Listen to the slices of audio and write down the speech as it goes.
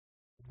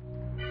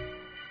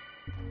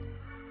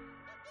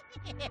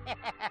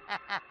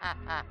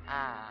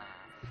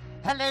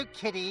Hello,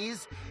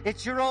 kiddies.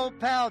 It's your old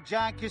pal,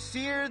 John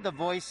Kassir, the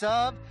voice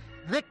of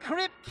the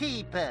Crypt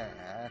Keeper.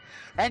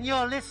 And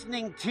you're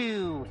listening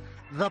to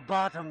The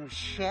Bottom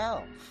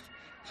Shelf.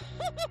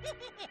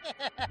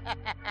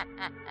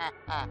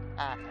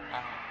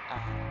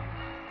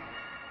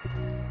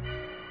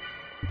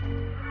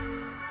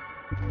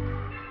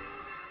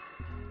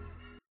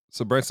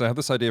 So, Branson, I have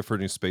this idea for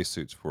new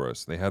spacesuits for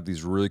us. They have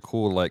these really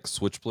cool, like,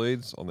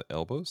 switchblades on the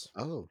elbows.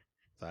 Oh,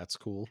 that's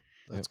cool.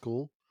 That's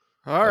cool.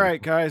 All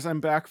right, guys,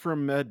 I'm back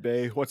from Med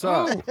Bay. What's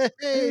up?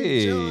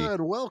 Hey,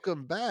 John,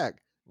 welcome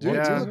back. Dude,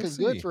 Yeah. you're looking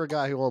good for a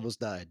guy who almost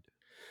died.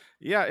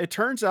 Yeah, it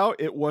turns out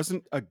it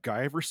wasn't a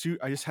Guyver suit.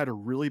 I just had a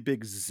really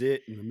big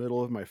zit in the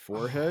middle of my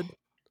forehead.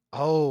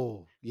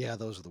 Oh, yeah,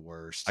 those are the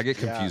worst. I get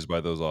confused by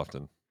those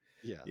often.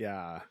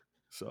 Yeah.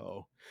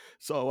 So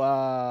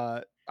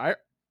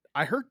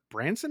I heard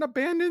Branson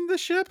abandoned the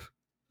ship.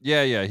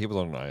 Yeah, he was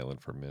on an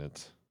island for a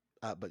minute.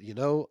 But you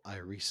know, I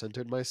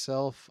recentered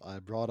myself. I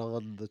brought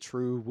on the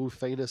true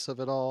Wu-Fainess of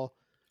it all.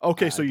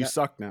 Okay, so you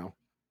suck now.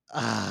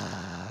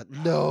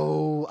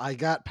 No, I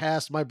got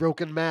past my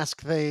broken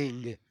mask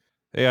thing.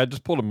 Hey, I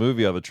just pulled a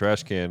movie out of the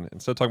trash can.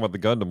 Instead of talking about the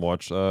Gundam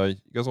Watch, you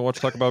guys want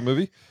to talk about a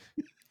movie?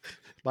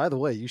 By the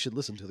way, you should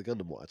listen to the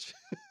Gundam Watch.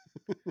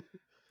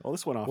 Well,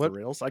 this went off the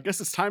rails. I guess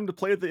it's time to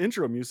play the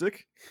intro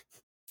music.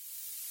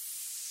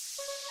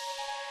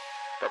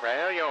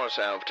 Prepare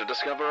yourself to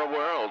discover a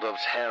world of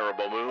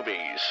terrible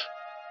movies.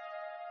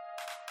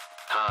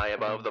 High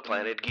above the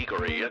planet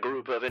Geekery, a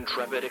group of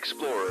intrepid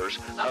explorers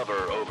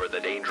hover over the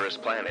dangerous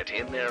planet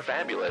in their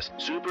fabulous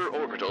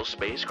super-orbital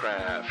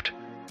spacecraft.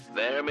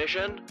 Their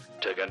mission?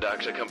 To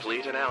conduct a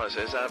complete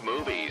analysis of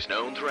movies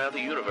known throughout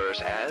the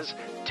universe as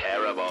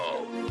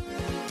terrible.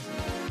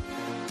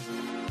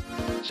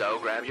 So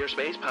grab your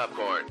space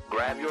popcorn,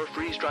 grab your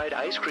freeze-dried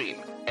ice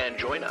cream, and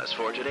join us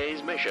for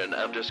today's mission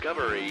of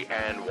discovery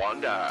and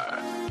wonder.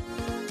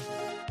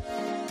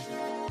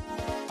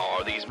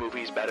 Are these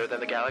movies better than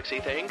the galaxy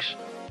thinks?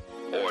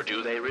 Or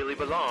do they really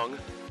belong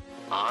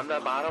on the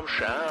bottom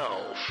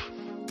shelf?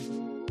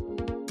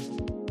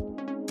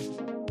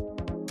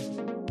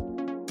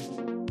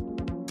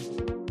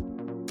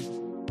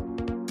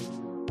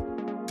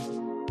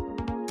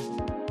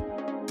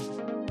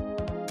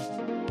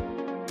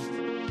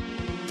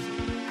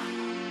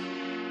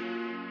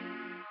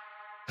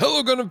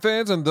 Hello, Gundam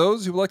fans, and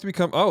those who would like to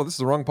become... Oh, this is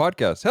the wrong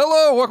podcast.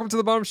 Hello, welcome to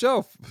the Bottom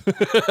Shelf.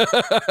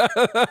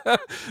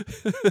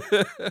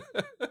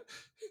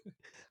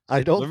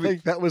 I don't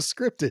think that was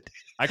scripted.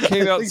 I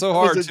came out so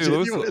hard,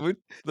 too. Genuine...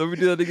 Let me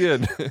do that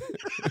again.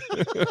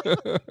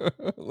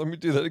 Let me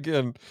do that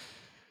again.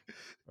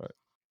 All right.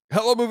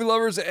 Hello, movie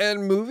lovers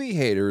and movie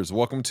haters.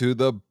 Welcome to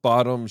the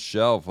Bottom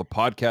Shelf, a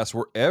podcast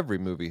where every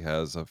movie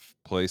has a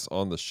place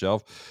on the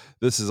shelf.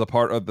 This is a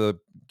part of the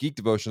Geek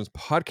Devotions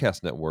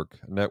podcast network,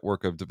 a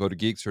network of devoted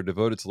geeks who are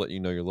devoted to let you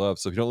know your love.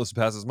 So if you don't listen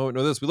past this moment,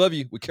 know this: we love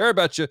you, we care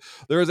about you.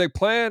 There is a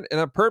plan and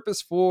a purpose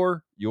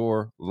for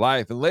your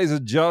life. And ladies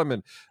and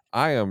gentlemen,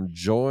 I am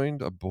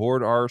joined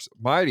aboard our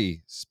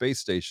mighty space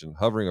station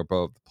hovering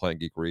above the planet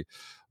Geekery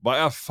by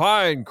a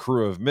fine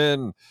crew of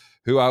men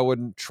who I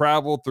would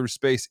travel through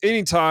space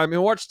anytime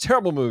and watch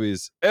terrible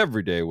movies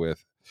every day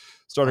with.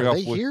 Starting off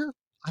with here?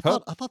 I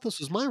thought this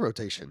was my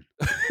rotation.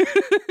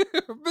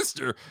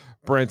 Mr.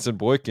 Branson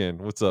Boykin.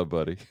 What's up,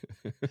 buddy?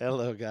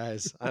 Hello,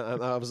 guys.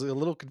 I was a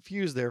little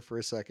confused there for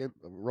a second.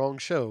 Wrong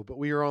show, but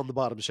we are on the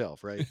bottom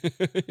shelf, right?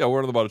 Yeah, we're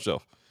on the bottom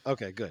shelf.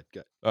 Okay, good.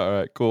 All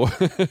right, cool.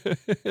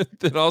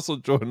 Then also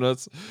joining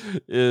us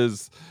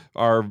is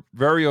our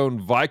very own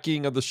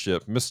Viking of the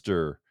ship,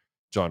 Mr.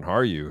 John. How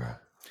are you?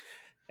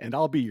 And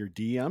I'll be your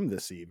DM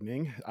this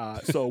evening.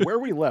 So where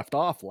we left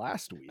off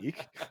last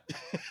week.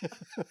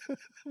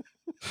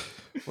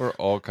 We're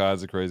all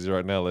kinds of crazy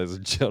right now, ladies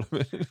and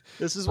gentlemen.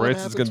 This is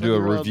Branson's going to do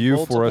a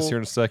review for us here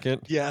in a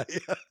second. Yeah.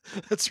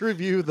 Let's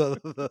review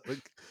the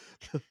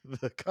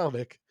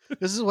comic.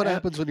 This is what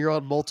happens when you're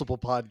on multiple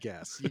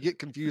podcasts. You get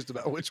confused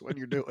about which one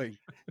you're doing.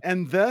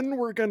 And then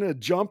we're going to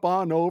jump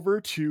on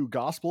over to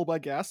Gospel by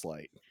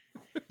Gaslight.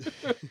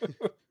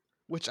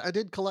 Which I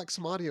did collect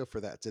some audio for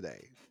that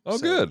today. Oh,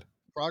 so good.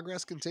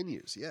 Progress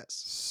continues, yes.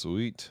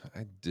 Sweet.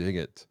 I dig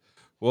it.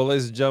 Well,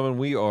 ladies and gentlemen,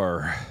 we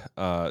are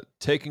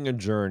taking a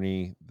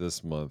journey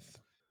this month,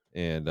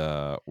 and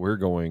we're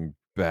going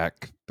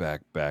back,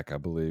 I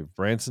believe.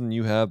 Branson,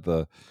 you have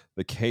the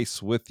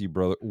case with you,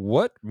 brother.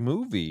 What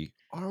movie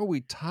are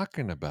we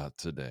talking about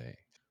today?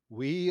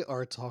 We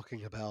are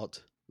talking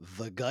about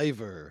the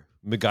Guyver.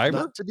 MacGyver?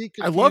 Not to be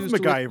confused I love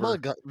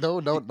MacGyver.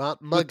 No,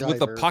 not MacGyver. With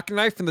the pocket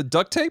knife and the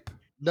duct tape?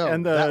 No,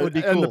 and that would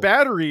be cool. And the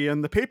battery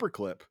and the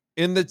paperclip.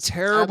 In the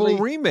terrible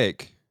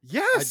remake.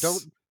 Yes. I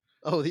don't.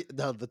 Oh,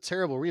 the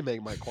terrible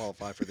remake might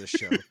qualify for this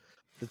show.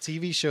 The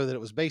TV show that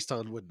it was based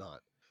on would not.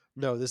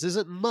 No, this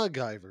isn't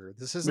MacGyver.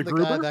 This isn't the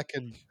guy that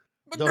can.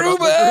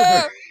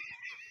 MacGruber!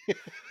 No,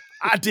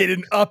 I did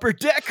an upper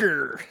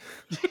decker.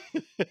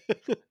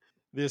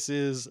 This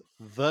is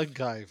the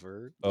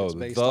Guyver. Oh,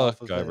 the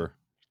Guyver.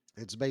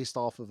 It's based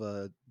off of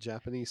a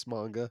Japanese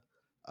manga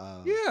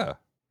Yeah.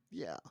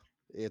 Yeah,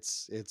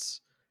 it's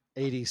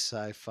 80s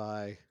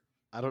sci-fi.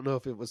 I don't know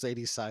if it was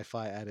 80s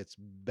sci-fi at its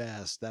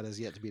best. That is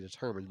yet to be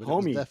determined, but it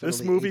was Homie, definitely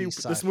this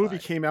 80s movie sci-fi.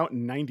 came out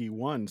in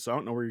 91, so I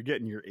don't know where you're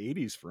getting your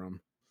 80s from.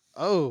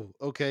 Oh,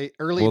 okay.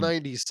 Early Well,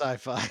 90s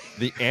sci-fi.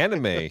 the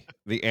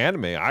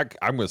anime,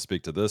 I'm going to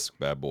speak to this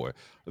bad boy.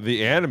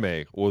 The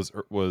anime was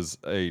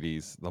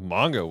 80s. The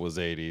manga was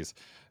 80s.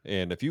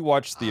 And if you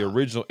watch the Ah,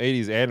 original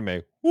 80s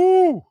anime,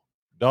 woo,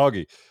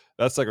 doggy,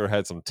 that sucker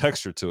had some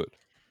texture to it.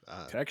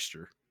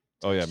 Texture.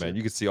 Oh yeah, man, texture.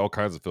 you could see all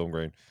kinds of film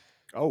grain.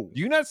 Oh, Do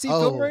you not see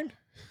film Oh, grain?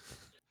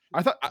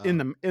 I thought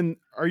uh,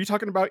 are you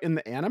talking about in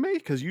the anime?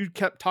 Because you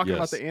kept talking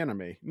about Yes. the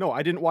anime. No,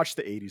 I didn't watch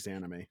the 80s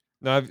anime.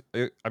 No,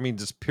 I mean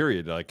just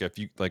period. Like if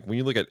you like when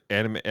you look at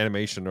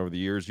animation over the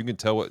years, you can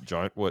tell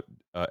what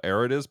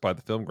era it is by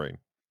the film grain.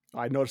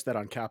 I noticed that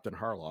on Captain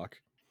Harlock.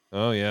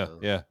 Oh yeah, Oh.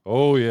 yeah.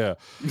 Oh yeah.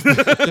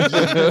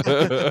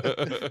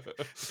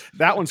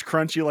 That one's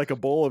crunchy like a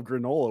bowl of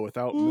granola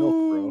without milk,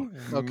 bro. Ooh,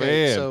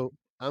 okay, man. so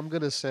I'm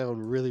gonna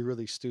sound really,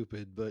 really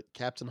stupid, but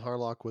Captain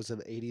Harlock was an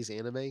 80s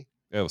anime.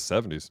 Yeah, it was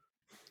 70s.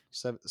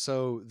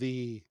 So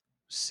the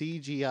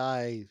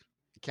CGI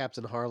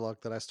Captain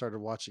Harlock that I started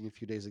watching a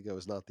few days ago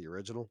is not the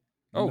original.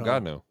 Oh No.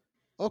 god no.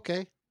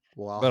 Okay,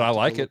 well I'll But I have to go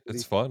like look it. at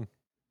It's the. fun.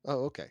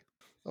 Oh, okay,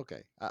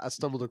 okay. I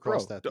stumbled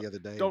across Bro, that the other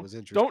day and don't was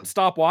interested. don't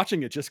stop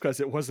watching it just because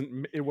it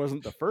wasn't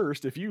the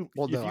first. If you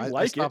Well, no, I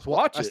like it, stopped.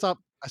 watch I it.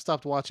 stopped. I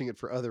stopped watching it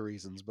for other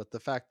reasons, but the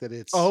fact that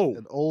it's Oh.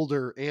 an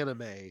older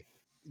anime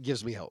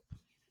gives me hope.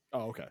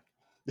 Oh, okay.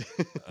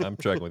 I'm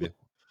tracking with you.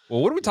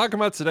 Well, what are we talking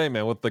about today,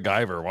 man? With the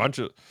Guyver? Why don't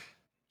you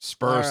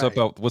spur All us up right.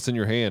 about what's in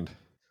your hand?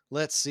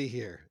 Let's see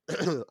here.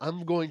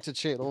 I'm going to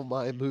channel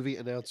my movie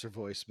announcer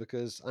voice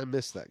because I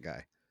miss that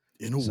guy.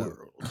 In a So-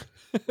 world.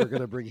 We're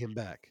gonna bring him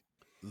back.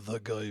 The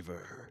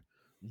Guyver,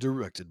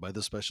 directed by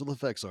the special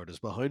effects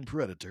artist behind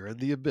Predator and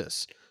The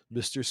Abyss,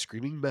 Mr.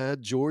 Screaming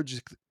Mad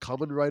George,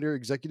 common writer,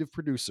 executive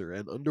producer,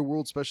 and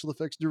Underworld special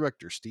effects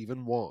director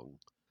Stephen Wong.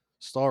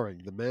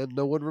 Starring the man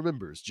no one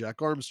remembers,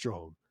 Jack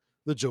Armstrong,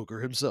 the Joker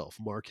himself,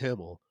 Mark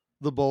Hamill,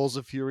 the Balls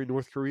of Fury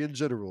North Korean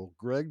general,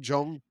 Greg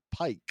Jong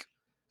Pike,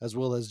 as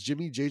well as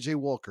Jimmy J.J.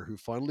 Walker, who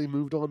finally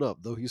moved on up,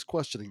 though he's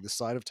questioning the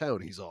side of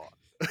town he's on.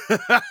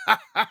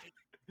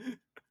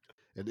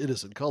 An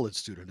innocent college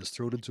student is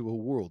thrown into a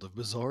world of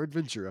bizarre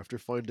adventure after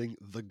finding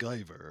the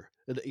Guyver,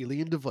 an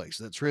alien device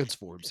that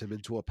transforms him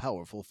into a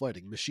powerful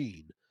fighting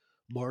machine.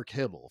 Mark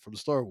Hamill from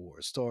Star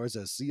Wars stars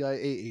as CIA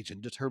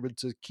agent determined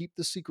to keep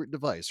the secret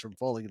device from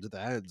falling into the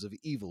hands of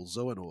evil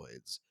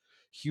Zoanoids,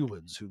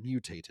 humans who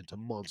mutate into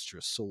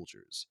monstrous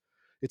soldiers.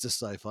 It's a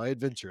sci-fi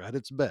adventure at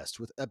its best,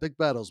 with epic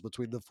battles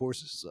between the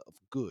forces of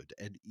good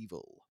and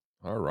evil.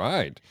 All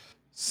right.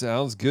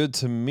 Sounds good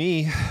to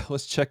me.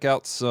 Let's check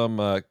out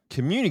some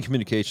community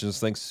communications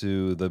thanks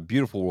to the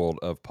beautiful world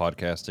of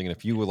podcasting. And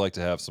if you would like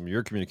to have some of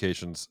your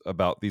communications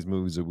about these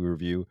movies that we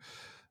review,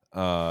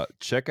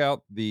 check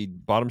out the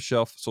Bottom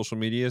Shelf social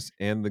medias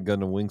and the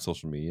Gun and Wing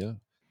social media.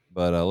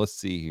 But let's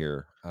see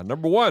here.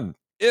 Number one,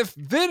 if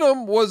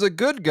Venom was a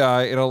good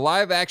guy in a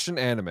live action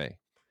anime,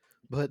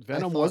 But I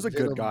Venom thought was a good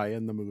Venom- guy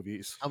in the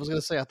movies. I was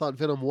going to say I thought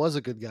Venom was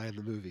a good guy in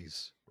the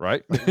movies.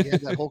 right? Like we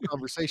had that whole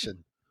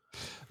conversation.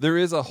 There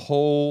is a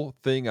whole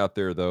thing out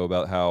there, though,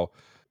 about how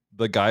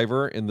the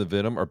Guyver and the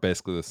Venom are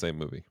basically the same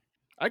movie.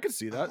 I could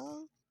see that.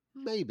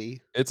 Maybe.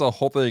 It's a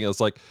whole thing.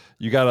 It's like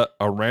you got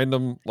a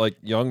random like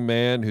young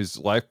man whose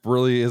life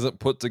really isn't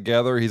put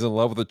together. He's in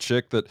love with a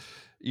chick that,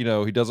 you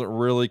know, he doesn't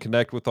really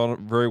connect with on it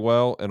very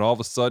well. And all of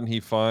a sudden he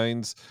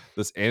finds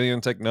this alien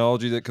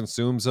technology that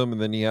consumes him.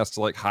 And then he has to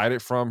like hide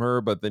it from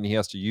her, but then he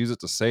has to use it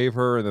to save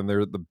her. And then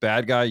the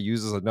bad guy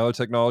uses another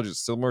technology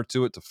that's similar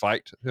to it to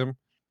fight him.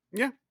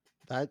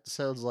 That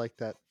sounds like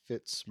that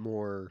fits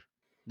more.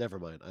 Never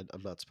mind.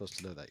 I'm not supposed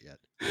to know that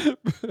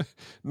yet.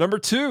 Number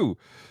two,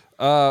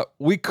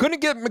 we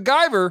couldn't get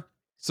MacGyver,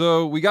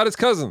 so we got his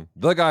cousin,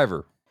 the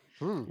Guyver.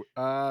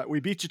 We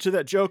beat you to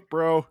that joke,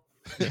 bro.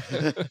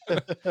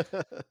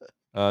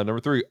 Number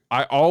three,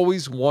 I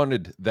always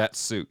wanted that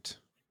suit.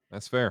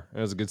 That's fair. It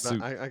was a good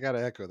suit. I got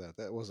to echo that.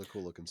 That was a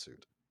cool looking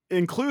suit.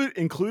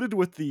 Included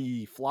with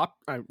the flop.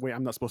 Wait,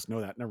 I'm not supposed to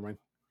know that. Never mind.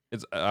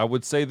 I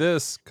would say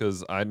this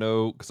because I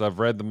know because I've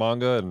read the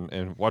manga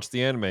and watched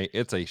the anime.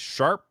 It's a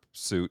sharp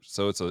suit,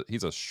 so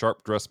he's a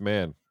sharp dressed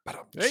man.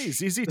 Hey,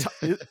 ZZ Top.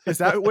 Is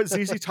that what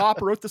ZZ Top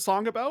wrote the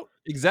song about?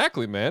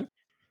 Exactly, man.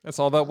 That's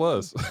all that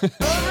was.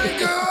 Every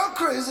girl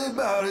crazy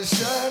about his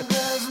sharp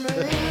dressed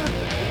man.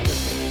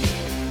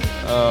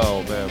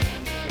 Oh man,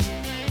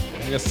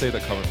 I'm gonna save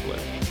that comment for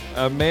later.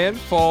 A man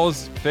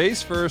falls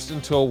face first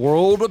into a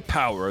world of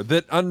power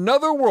that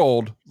another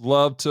world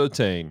loved to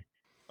attain.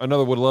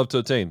 Another would love to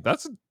attain.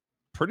 That's a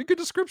pretty good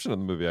description of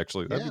the movie,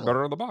 actually. That'd be Yeah.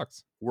 better on the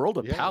box. World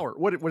of Yeah. Power.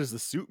 What is the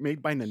suit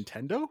made by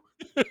Nintendo?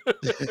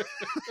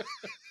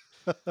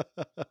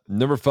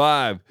 Number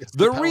five, It's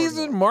the the power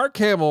reason glove. Mark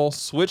Hamill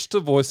switched to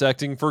voice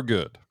acting for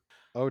good.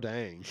 Oh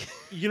dang.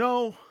 You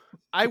know,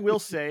 I will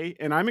say,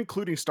 and I'm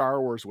including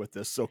Star Wars with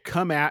this, so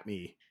come at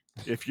me.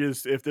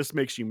 if this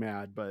makes you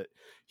mad, but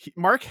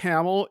Mark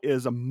Hamill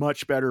is a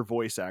much better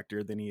voice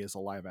actor than he is a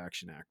live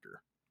action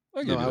actor.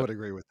 I No, I would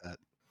agree with that.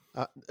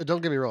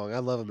 Don't get me wrong. I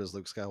love him as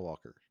Luke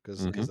Skywalker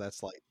because Mhm.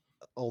 that's like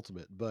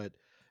ultimate. But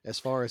as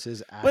far as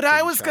his acting, But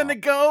I was gonna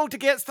go to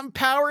get some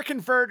power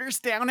converters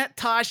down at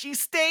Tashi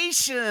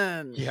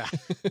Station. Yeah,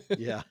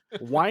 yeah.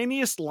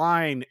 Whiniest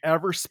line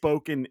ever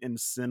spoken in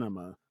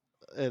cinema.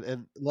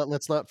 And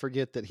let's not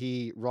forget that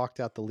he rocked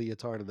out the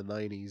leotard in the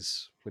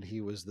 '90s when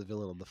he was the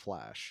villain on The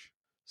Flash.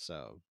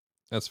 So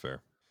That's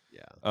fair.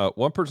 yeah,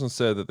 One person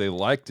said that they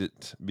liked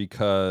it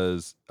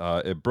because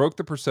it broke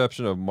the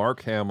perception of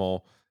Mark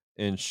Hamill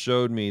and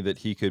showed me that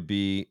he could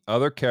be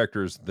other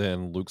characters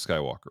than Luke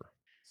Skywalker.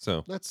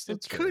 So that's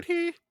And fair. could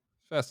he?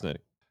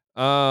 fascinating.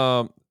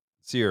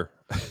 See here.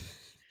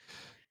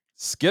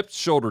 Skipped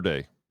shoulder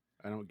day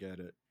I don't get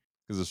it.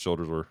 because his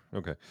shoulders were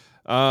okay.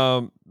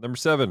 Number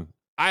 7.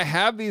 I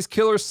have these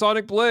killer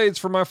sonic blades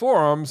for my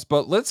forearms,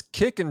 but let's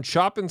kick and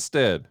chop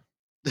instead.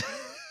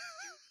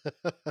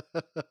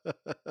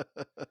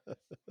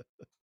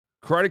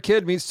 Karate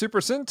Kid meets Super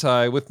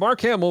Sentai with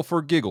Mark Hamill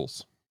for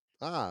giggles.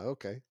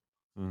 Okay,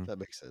 Mm. that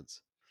makes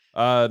sense.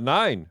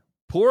 9.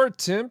 Poor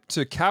attempt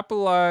to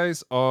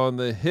capitalize on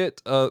the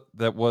hit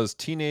that was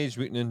Teenage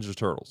Mutant Ninja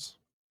Turtles.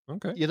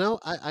 Okay. You know,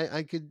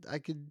 I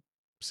could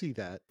see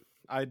that.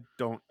 I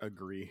don't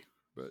agree,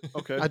 but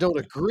okay. I don't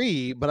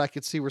agree, but I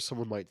could see where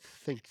someone might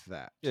think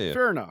that. Yeah.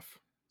 Fair enough.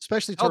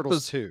 Especially Help Turtles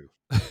us. 2.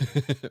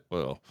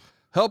 Well,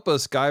 help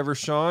us, Guyver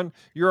Sean.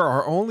 You're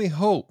our only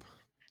hope.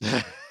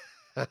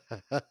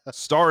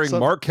 Starring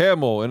Mark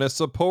Hamill in a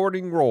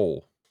supporting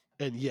role.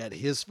 And yet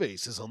his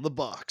face is on the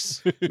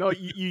box. No,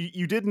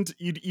 you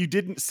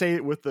didn't say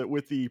it with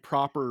the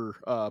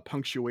proper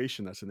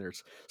punctuation that's in there.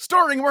 It's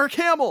starring Mark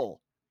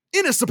Hamill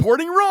in a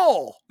supporting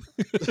role.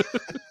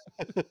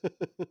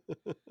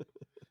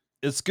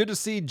 It's good to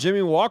see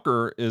Jimmy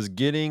Walker is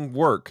getting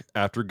work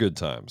after Good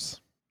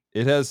Times.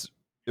 It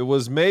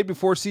was made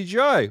before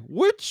CGI,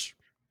 which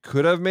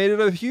could have made it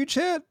a huge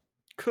hit.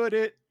 Could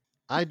it?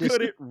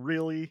 Could it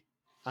really?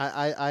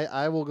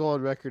 I will go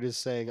on record as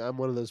saying I'm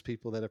one of those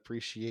people that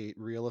appreciate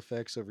real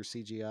effects over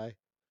CGI.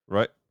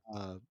 Right.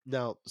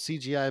 Now,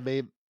 CGI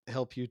may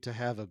help you to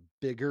have a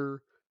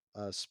bigger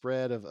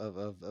spread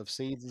of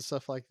scenes and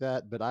stuff like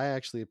that, but I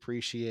actually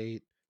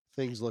appreciate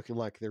things looking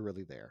like they're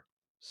really there.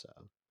 So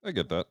I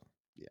get that.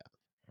 yeah.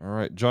 All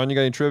right. John, you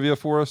got any trivia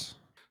for us?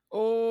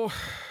 Oh,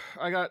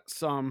 I got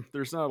some.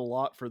 There's not a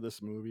lot for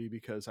this movie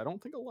because I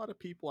don't think a lot of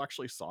people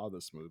actually saw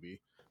this movie.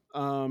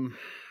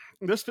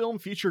 This film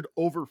featured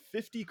over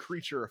 50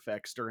 creature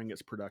effects during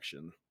its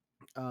production.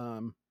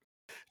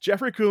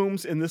 Jeffrey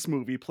Combs in this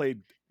movie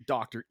played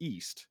Dr.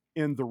 East.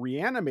 In The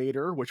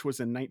Reanimator, which was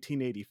in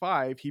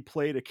 1985, he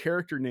played a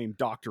character named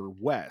Dr.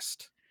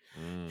 West.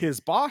 His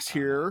boss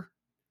here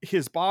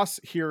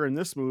in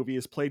this movie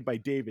is played by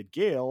David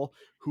Gale,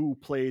 who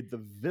played the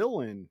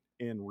villain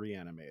in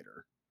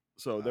Reanimator.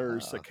 So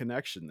there's a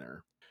connection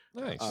there.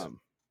 Nice.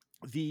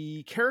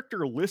 The character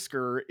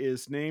Lisker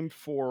is named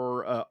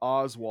for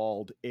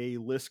Oswald A.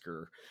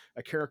 Lisker,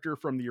 a character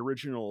from the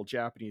original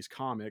Japanese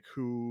comic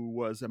who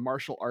was a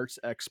martial arts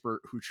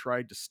expert who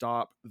tried to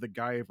stop the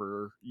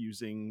Guyver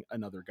using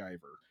another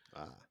Guyver.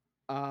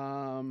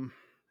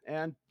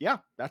 And yeah,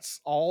 that's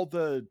all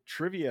the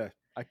trivia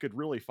I could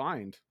really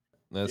find.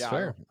 That's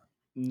fair.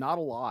 Not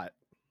a lot.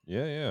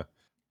 Yeah.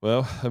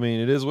 Well, I mean,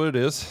 it is what it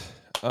is.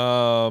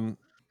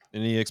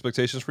 Any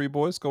expectations for you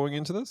boys going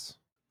into this?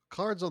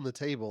 Cards on the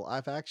Table.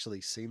 I've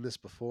actually seen this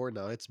before.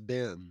 Now it's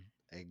been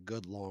a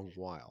good long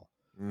while.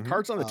 Mm-hmm.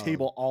 Cards on the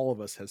Table. All of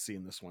us has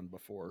seen this one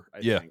before.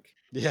 I think.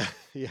 Yeah.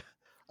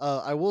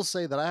 I will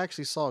say that I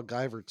actually saw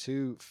Guyver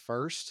 2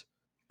 first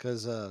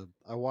because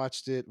I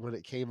watched it when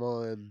it came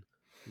on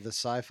the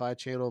Sci-Fi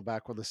Channel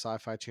back when the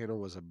Sci-Fi Channel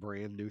was a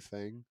brand new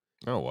thing.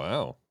 Oh,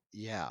 wow.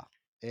 Yeah,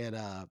 and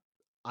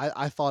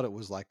I thought it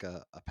was like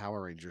a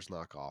Power Rangers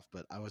knockoff,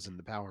 but I was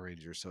into Power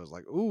Rangers, so I was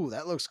like, "Ooh,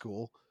 that looks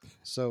cool."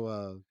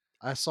 So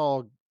I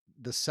saw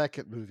the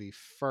second movie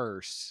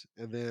first,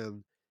 and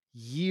then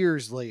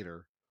years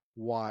later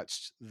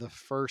watched the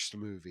first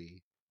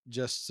movie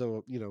just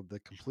so the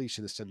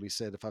completionist in me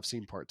said if I've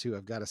seen part 2,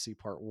 I've got to see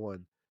part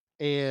 1.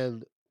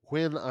 And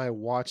when I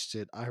watched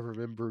it, I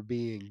remember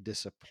being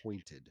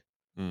disappointed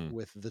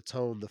with the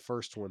tone the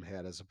first one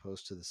had as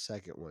opposed to the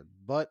second one.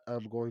 But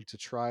I'm going to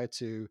try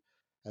to,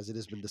 as it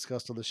has been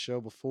discussed on the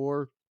show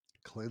before,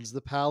 cleanse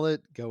the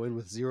palate, go in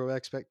with zero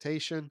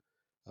expectation,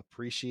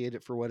 appreciate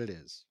it for what it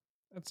is.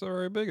 That's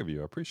very big of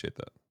you. I appreciate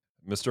that.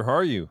 Mr.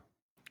 Haru,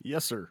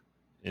 Yes, sir.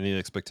 any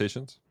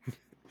expectations?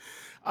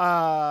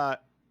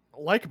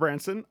 Like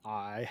Branson,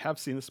 I have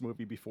seen this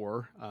movie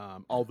before.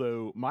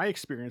 Although my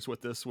experience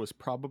with this was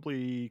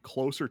probably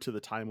closer to the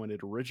time when it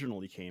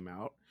originally came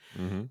out.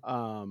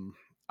 Mm-hmm.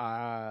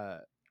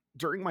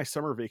 During my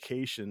summer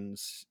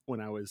vacations when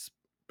I was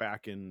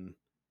back in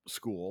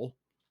school,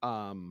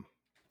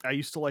 I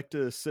used to like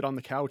to sit on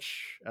the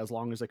couch as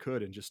long as I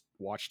could and just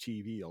watch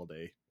TV all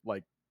day,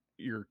 like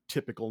your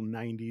typical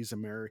 90s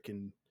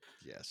American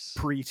Yes.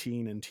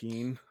 preteen and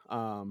teen.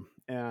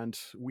 and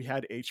we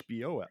had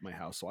HBO at my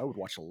house, so I would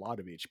watch a lot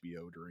of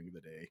HBO during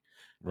the day.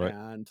 Right.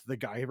 And The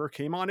Guyver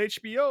came on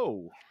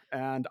HBO,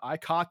 and I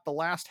caught the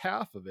last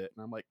half of it,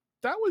 and I'm like,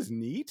 that was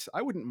neat.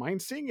 I wouldn't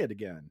mind seeing it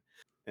again.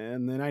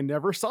 And then I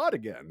never saw it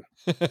again.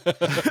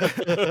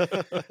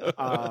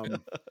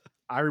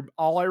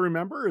 All I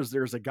remember is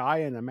there's a guy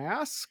in a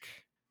mask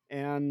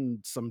and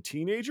some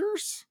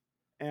teenagers,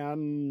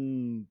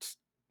 and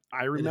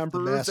I And if the remember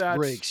mask that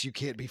breaks, you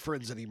can't be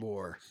friends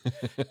anymore.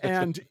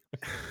 and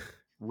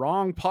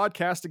wrong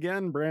podcast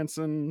again,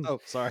 Branson. Oh,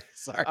 sorry.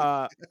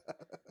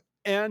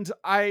 And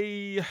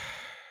I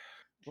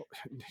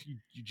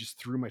you just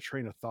threw my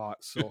train of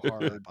thought so I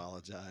hard.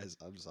 apologize.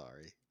 I'm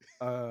sorry.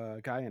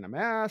 Guy in a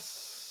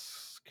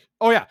mask.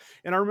 Oh yeah,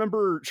 and I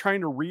remember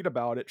trying to read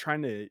about it,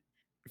 trying to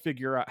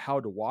figure out how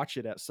to watch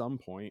it at some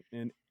point,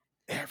 and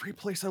every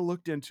place I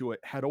looked into it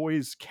had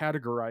always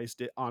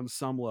categorized it on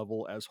some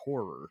level as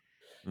horror,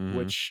 Mhm.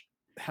 which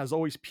has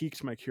always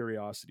piqued my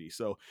curiosity.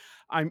 So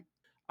I'm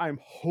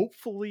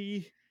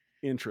hopefully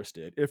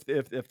interested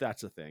if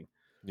that's a thing.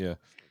 Yeah.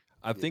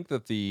 I think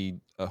that the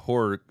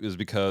horror is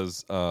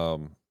because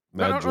No,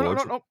 Mad George no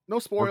worked on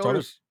it.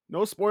 spoilers.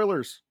 No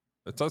spoilers.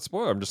 It's not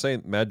spoiler. I'm just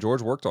saying Mad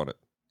George worked on it.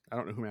 I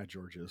don't know who Matt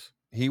George is.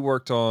 He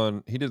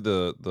did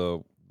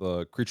the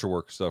creature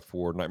work stuff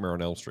for Nightmare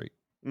on Elm Street.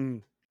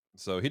 Mm.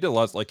 So he did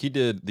lots, like he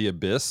did The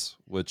Abyss,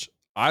 which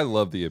I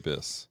love The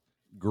Abyss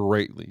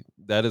greatly.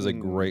 That is a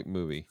great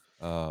movie.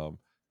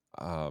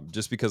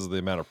 Just because of the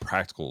amount of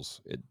practicals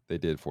they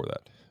did for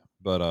that.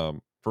 But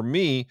for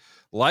me,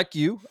 like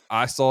you,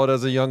 I saw it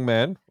as a young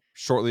man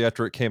shortly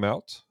after it came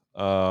out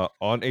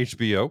on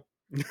HBO.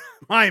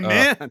 My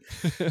man,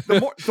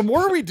 the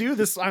more we do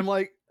this, I'm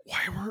like,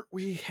 why weren't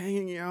we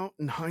hanging out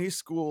in high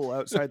school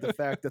outside the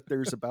fact that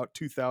there's about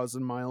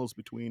 2,000 miles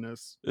between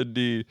us?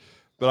 Indeed.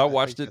 But I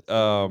watched think it. that's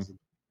the reason.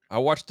 I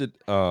watched it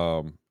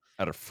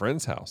at a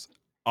friend's house.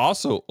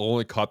 Also,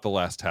 only caught the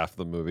last half of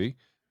the movie.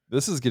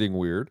 This is getting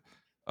weird.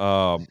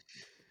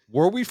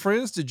 Were we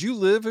friends? Did you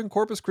live in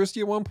Corpus Christi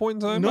at one point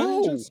in time? by any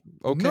No, chance?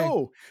 Okay.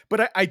 no,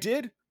 but I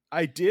did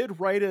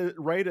write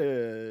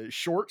a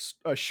short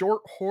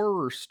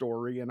horror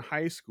story in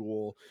high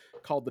school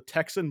called The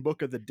Texan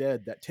Book of the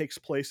Dead that takes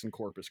place in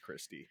Corpus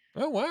Christi.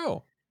 Oh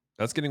wow,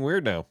 that's getting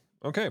weird now.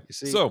 Okay, You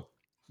see, so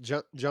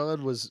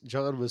John was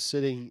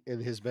sitting in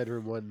his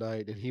bedroom one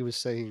night and he was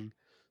saying,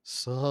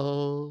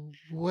 "Somewhere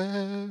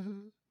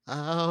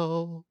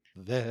out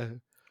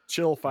there,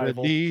 Chill, Fievel.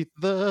 beneath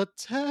the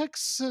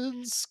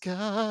Texan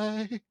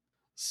sky,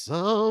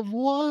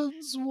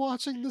 someone's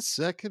watching the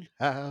second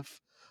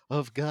half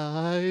of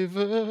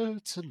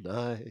Guyver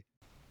tonight."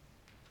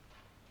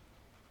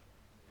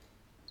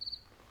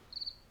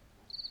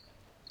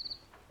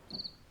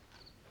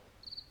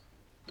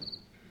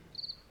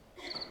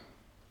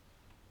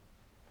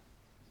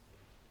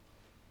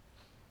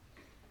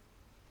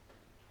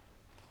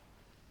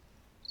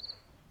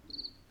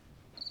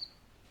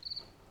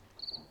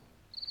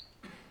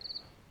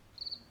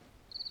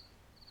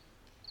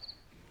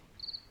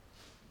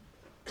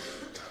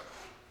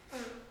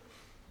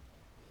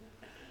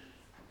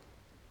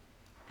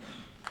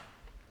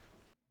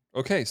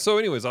 okay, so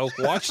anyways, I was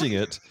watching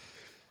it,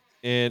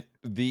 and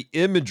the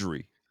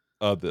imagery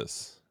of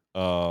this,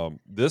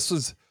 this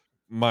was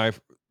my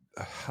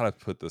how do I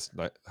put this?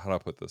 How do I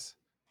put this?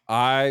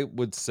 I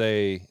would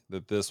say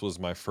that this was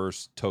my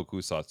first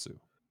tokusatsu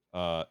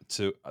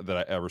that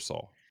I ever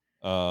saw.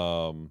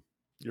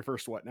 Your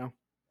first what now?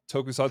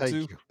 Tokusatsu.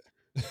 Thank you.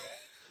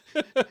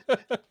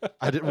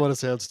 I didn't want to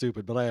sound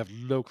stupid, but I have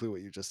no clue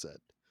what you just said.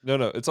 No,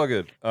 it's all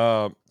good.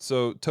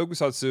 So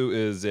tokusatsu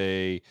is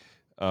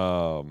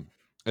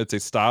it's a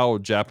style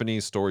of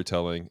Japanese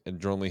storytelling, and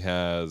generally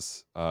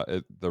has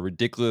the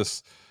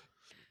ridiculous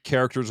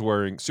characters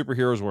wearing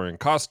superheroes wearing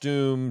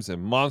costumes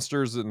and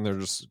monsters, and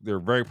they're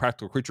very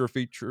practical creature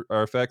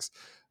effects.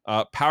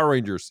 Power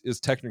Rangers is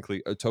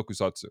technically a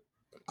tokusatsu.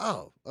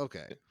 Oh,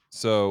 okay.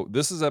 So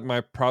this is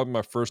probably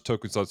my first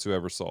tokusatsu I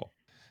ever saw.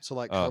 So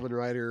like Kamen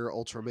Rider,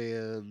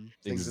 Ultraman,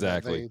 things in that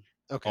Exactly. vein.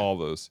 Okay. All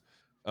those.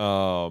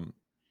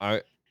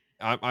 I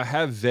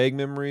have vague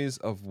memories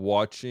of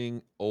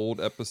watching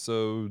old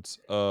episodes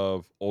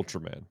of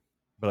Ultraman,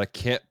 but I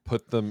can't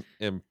put them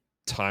in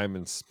time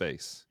and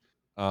space.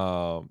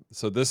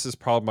 So this is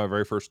probably my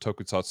very first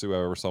tokusatsu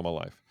I ever saw in my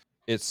life.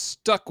 It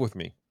stuck with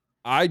me.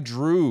 I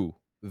drew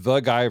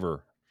the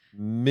Guyver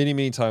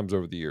many times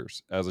over the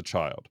years as a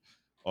child,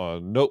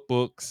 on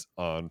notebooks,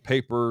 on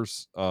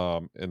papers,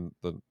 in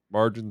the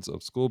margins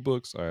of school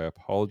books. I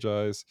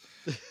apologize.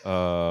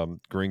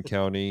 Greene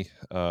County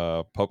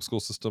public school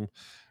system.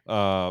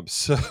 But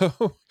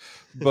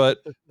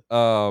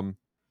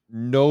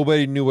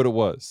nobody knew what it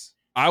was.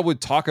 I would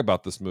talk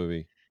about this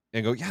movie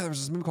and go, yeah, there was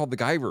this movie called The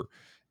Guyver.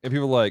 And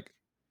people were like,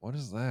 what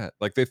is that?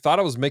 Like they thought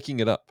I was making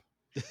it up.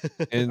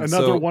 And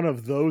Another one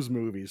of those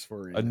movies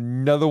for you.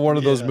 Another one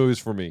of those Yeah. movies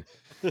for me.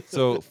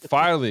 So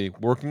finally,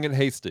 working at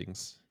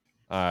Hastings,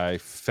 I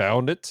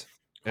found it.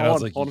 And I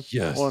was like,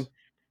 yes. Hold on.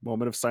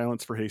 Moment of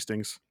silence for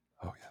Hastings.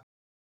 Oh, yeah.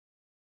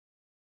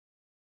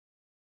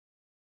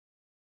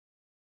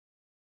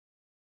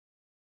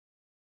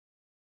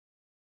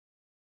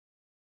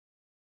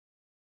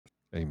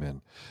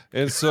 Amen.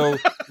 And so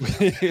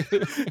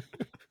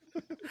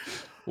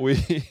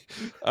we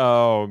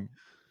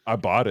I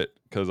bought it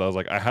because I was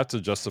like, I have to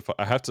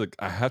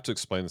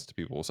explain this to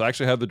people. So I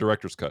actually have the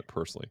director's cut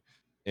personally.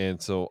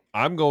 And so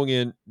I'm going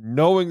in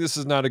knowing this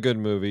is not a good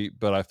movie,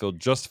 but I feel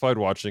justified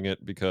watching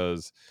it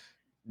because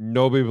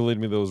nobody believed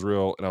me that it was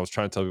real, and I was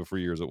trying to tell people for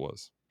years it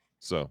was.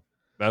 So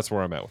that's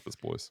where I'm at with this,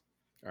 boys.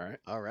 All right.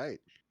 All right.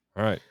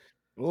 All right.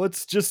 Well,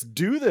 let's just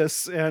do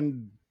this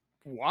and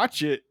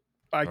watch it.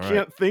 I right.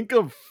 can't think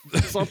of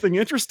something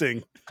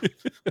interesting.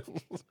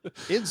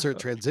 Insert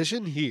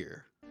transition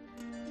here.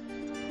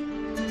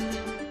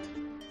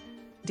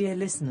 Dear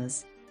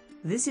listeners,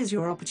 this is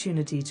your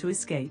opportunity to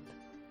escape.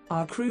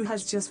 Our crew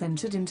has just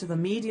entered into the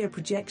media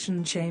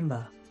projection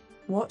chamber.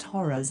 What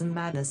horrors and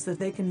madness that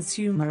they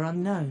consume are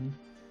unknown.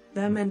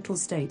 Their mental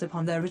state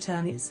upon their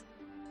return is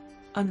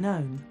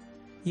unknown.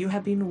 You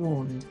have been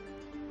warned.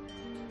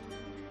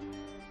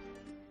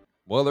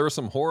 Well, there was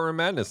some horror and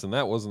madness in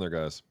that, wasn't there,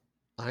 guys?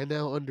 I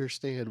now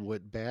understand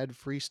what bad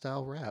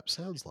freestyle rap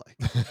sounds like.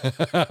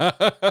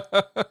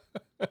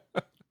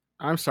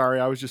 I'm sorry,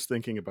 I was just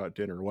thinking about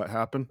dinner. What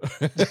happened?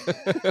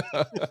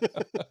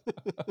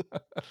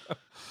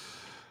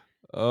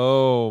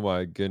 Oh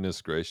my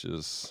goodness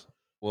gracious.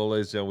 Well,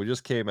 ladies and gentlemen, we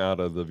just came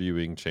out of the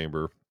viewing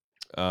chamber.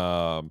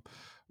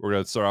 We're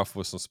going to start off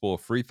with some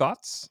spoil-free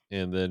thoughts,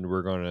 and then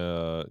we're going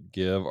to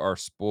give our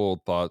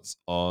spoiled thoughts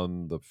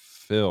on the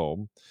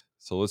film.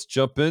 So let's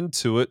jump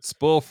into it.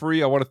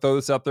 Spoil-free, I want to throw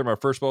this out there. My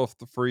first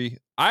spoil-free.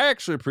 I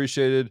actually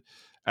appreciated,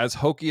 as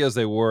hokey as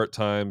they were at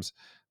times,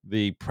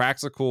 the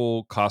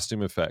practical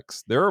costume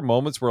effects. There are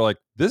moments where, like,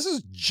 this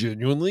is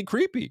genuinely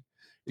creepy,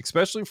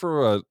 especially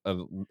for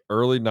an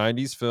early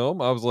 90s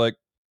film. I was like,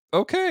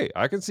 okay,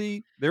 I can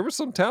see there was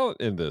some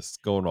talent in this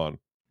going on.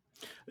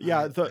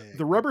 Yeah,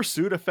 the rubber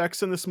suit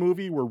effects in this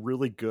movie were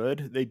really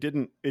good. It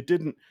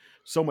didn't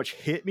so much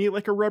hit me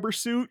like a rubber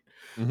suit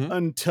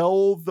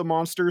until the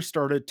monsters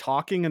started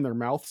talking and their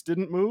mouths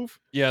didn't move.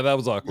 Yeah, that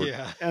was awkward.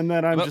 Yeah. And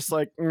then I'm just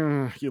like,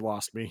 you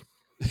lost me.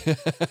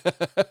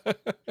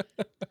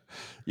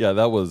 Yeah,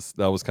 that was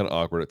kind of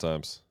awkward at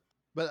times.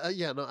 But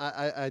yeah, no,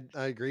 I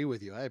agree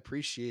with you. I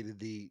appreciated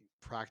the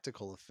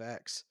practical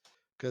effects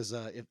because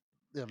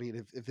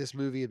if this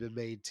movie had been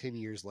made 10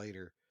 years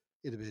later,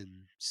 it'd have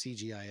been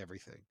CGI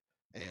everything,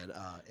 and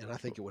I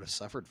think it would have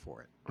suffered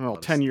for it. Well,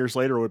 10 years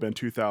later would have been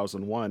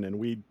 2001, and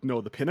we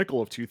know the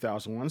pinnacle of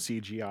 2001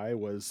 CGI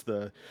was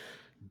the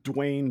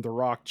Dwayne "The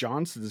Rock"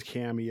 Johnson's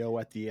cameo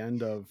at the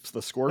end of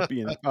the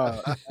Scorpion,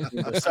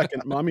 the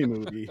second Mummy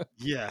movie.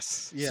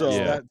 Yes.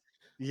 So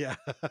yeah.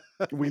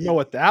 we know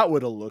what that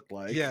would have looked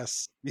like.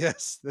 Yes. John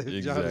is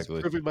Exactly.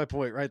 proving my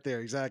point right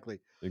there. Exactly.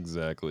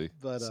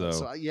 But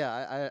so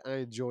yeah, I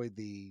enjoyed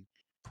the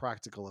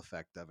practical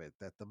effect of it,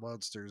 that the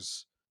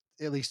monsters,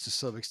 at least to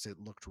some extent,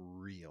 looked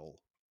real.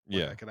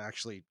 Like I could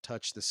actually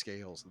touch the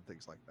scales and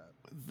things like that.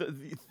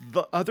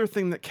 The other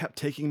thing that kept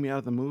taking me out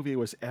of the movie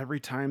was every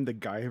time the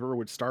Guyver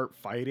would start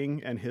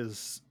fighting and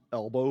his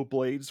elbow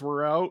blades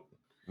were out,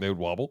 they would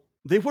wobble.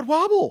 They would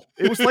wobble.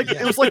 It was like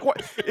it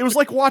was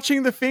like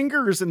watching the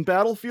fingers in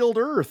Battlefield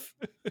Earth.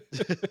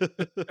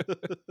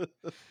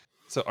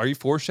 So, are you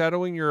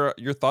foreshadowing your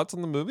thoughts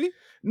on the movie?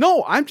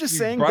 No, I'm just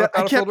saying that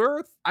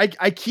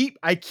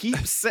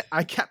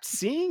I kept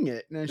seeing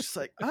it, and it's just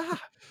like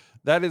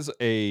That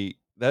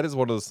is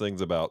one of those things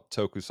about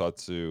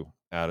tokusatsu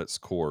at its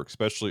core,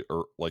 especially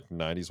like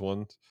 90s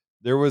ones.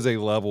 There was a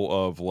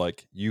level of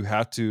like you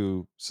have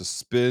to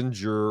suspend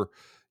your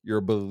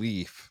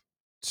belief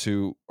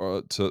to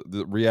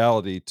the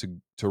reality to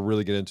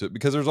really get into it,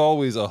 because there's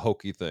always a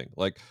hokey thing,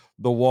 like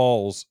the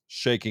walls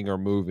shaking or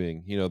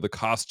moving, the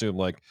costume,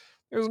 like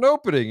there's an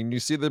opening and you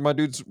see that my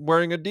dude's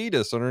wearing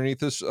Adidas underneath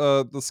his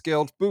the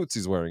scaled boots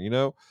he's wearing,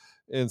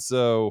 and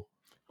so,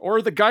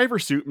 or the Guyver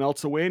suit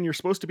melts away and you're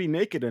supposed to be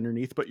naked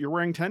underneath, but you're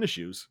wearing tennis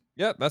shoes.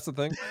 Yeah, that's the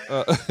thing.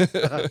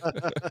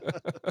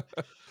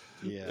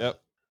 Yeah.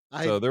 Yep.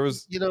 So there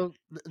was,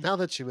 now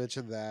that you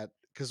mentioned that,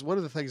 because one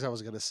of the things I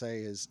was going to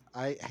say is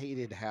I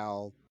hated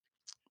how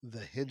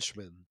the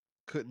henchmen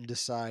couldn't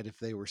decide if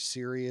they were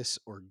serious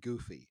or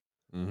goofy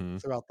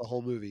throughout the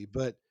whole movie.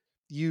 But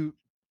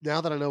now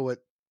that I know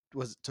what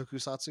was it,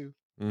 tokusatsu?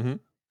 Mm-hmm.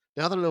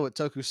 Now that I know what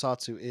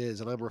tokusatsu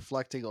is, and I'm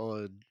reflecting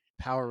on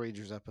Power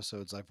Rangers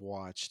episodes I've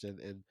watched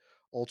and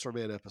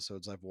Ultraman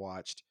episodes I've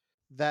watched,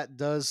 that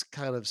does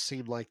kind of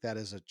seem like that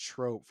is a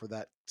trope for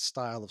that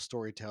style of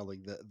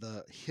storytelling.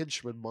 The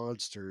henchmen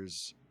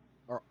monsters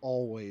are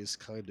always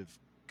kind of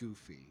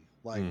goofy,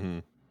 like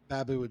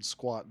Babu and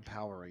Squat and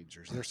Power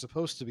Rangers. They're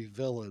supposed to be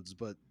villains,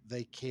 but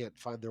they can't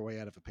find their way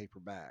out of a paper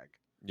bag.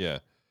 Yeah.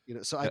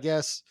 So I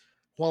guess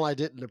while I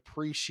didn't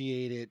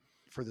appreciate it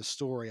for the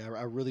story,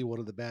 I really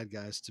wanted the bad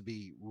guys to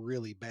be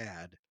really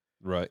bad.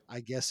 Right. I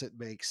guess it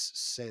makes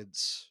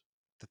sense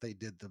that they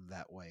did them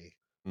that way.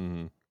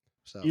 Mm-hmm.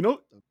 So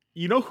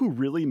you know who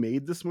really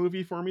made this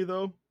movie for me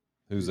though?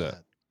 Who's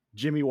that?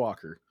 Jimmy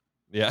Walker.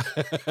 Yeah.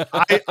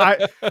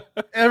 I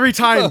every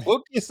time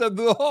you said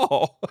the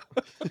hall.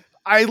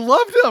 I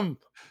loved him.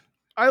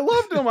 I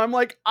loved him. I'm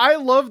like, I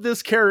love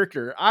this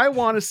character. I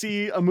want to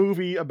see a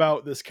movie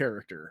about this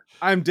character.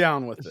 I'm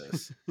down with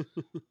this.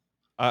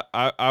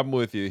 I'm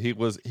with you.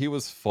 He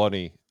was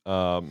funny.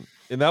 And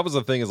that was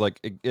the thing is like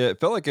it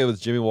felt like it was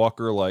Jimmy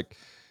Walker. Like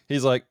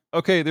he's like,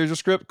 okay, there's your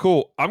script.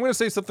 Cool. I'm gonna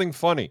say something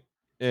funny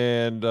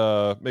and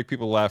make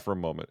people laugh for a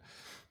moment.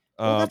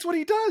 Well, that's what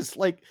he does.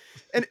 Like,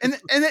 and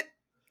it.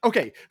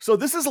 Okay, so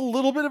this is a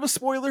little bit of a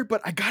spoiler,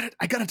 but I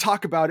gotta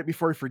talk about it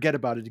before I forget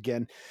about it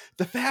again.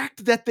 The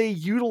fact that they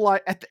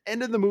utilize at the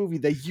end of the movie,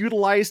 they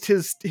utilized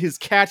his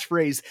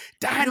catchphrase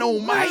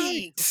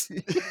 "Dynamite."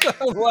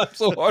 I laughed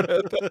so hard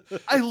at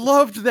that. I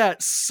loved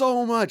that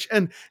so much,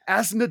 and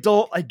as an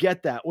adult, I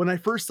get that. When I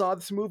first saw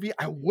this movie,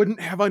 I wouldn't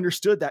have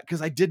understood that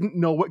because I didn't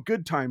know what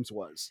Good Times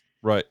was.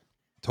 Right.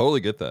 Totally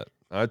get that.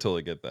 I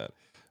totally get that.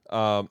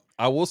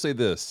 I will say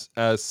this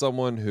as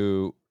someone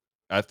who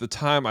at the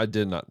time I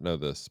did not know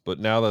this, but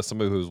now that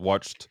somebody who's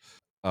watched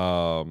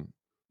one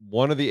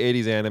of the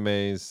 80s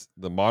animes,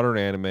 the modern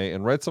anime,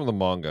 and read some of the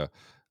manga,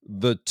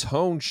 the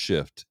tone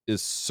shift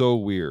is so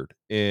weird.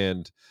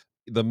 And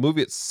the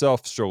movie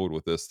itself struggled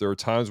with this. There were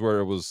times where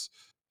it was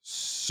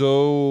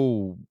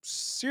so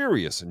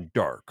serious and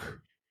dark,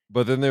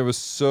 but then there was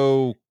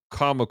so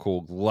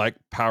comical, like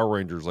Power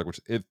Rangers, like which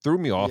it threw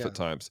me off Yeah. at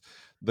times.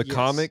 The Yes.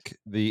 comic,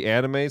 the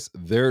animes,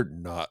 they're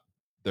not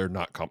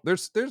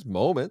there's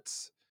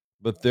moments,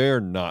 but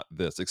they're not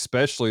this,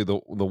 especially the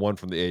one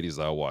from the 80s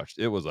that I watched.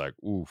 It was like,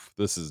 oof,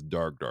 this is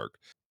dark.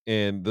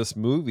 And this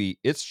movie,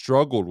 it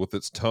struggled with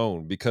its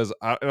tone because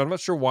and I'm not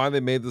sure why they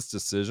made this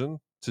decision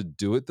to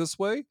do it this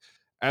way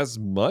as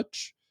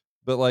much,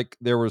 but like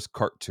there was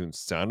cartoon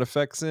sound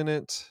effects in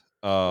it.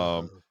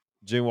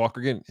 Jimmy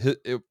Walker again,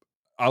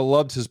 I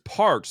loved his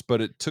parts, but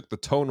it took the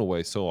tone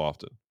away so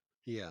often.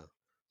 Yeah.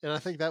 And I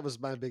think that was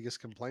my biggest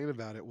complaint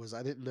about it was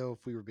I didn't know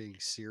if we were being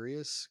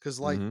serious because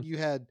like Mhm. you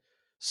had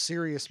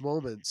serious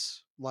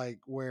moments like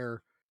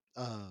where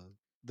uh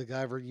the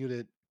Guyver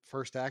unit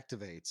first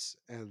activates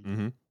and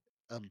Mhm.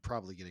 I'm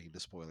probably getting into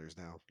spoilers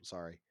now.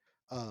 Sorry.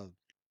 Uh,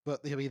 but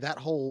I mean that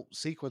whole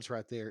sequence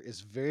right there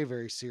is very,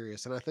 very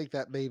serious. And I think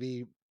that may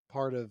be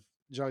part of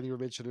John, you were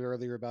mentioning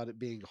earlier about it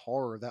being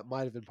horror. That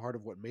might have been part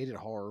of what made it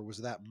horror was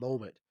that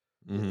moment.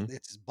 Mhm.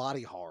 It's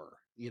body horror,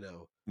 you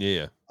know.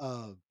 Yeah.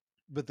 Uh,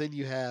 but then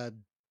you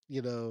had,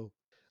 you know,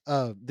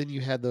 then you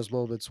had those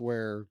moments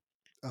where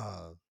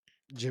uh,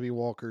 Jimmy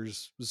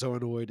Walker's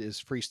Zoanoid is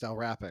freestyle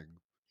rapping,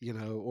 you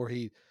know, or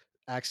he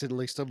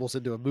accidentally stumbles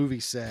into a movie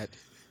set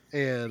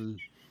and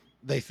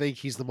they think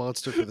he's the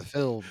monster for the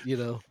film, you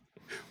know.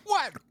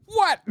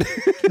 What?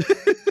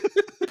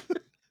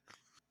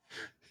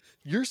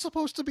 You're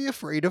supposed to be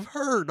afraid of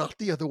her, not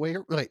the other way.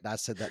 Wait, I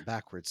said that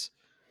backwards.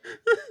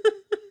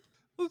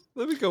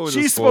 Let me go into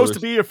She's supposed to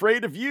spoilers. be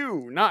afraid of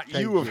you, not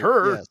Thank you of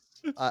her. Yes.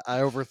 I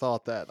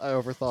overthought that. I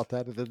overthought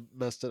that and then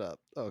messed it up.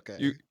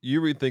 Okay.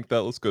 You rethink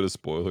that. Let's go to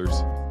spoilers.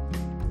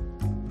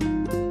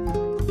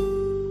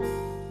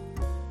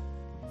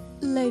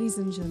 Ladies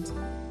and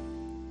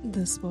gentlemen,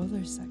 the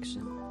spoiler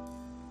section.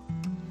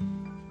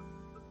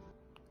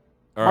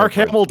 All Mark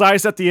Frank. Hamill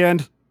dies at the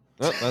end.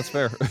 Oh, that's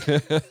fair.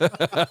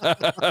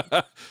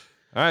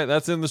 All right,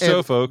 that's in the show,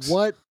 And folks.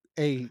 What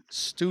a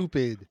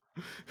stupid,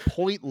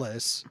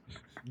 pointless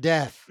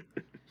death.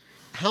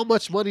 How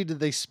much money did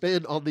they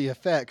spend on the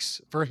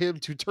effects for him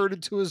to turn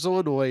into a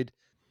Zoanoid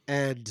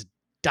and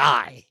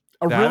die?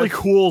 A That really is-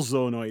 cool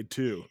Zoanoid,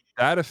 too.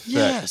 That effect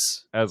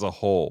Yes. as a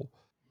whole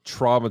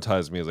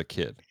traumatized me as a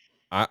kid.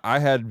 I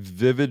had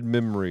vivid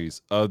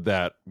memories of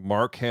that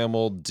Mark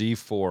Hamill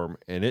deform,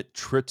 and it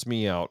tripped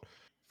me out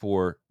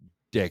for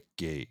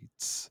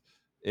decades.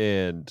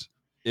 And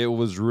it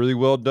was really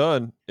well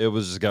done. It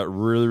was just got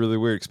really, really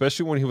weird,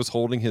 especially when he was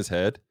holding his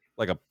head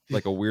like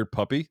a weird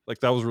puppy.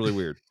 Like that was really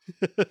weird.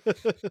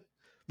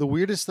 The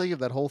weirdest thing of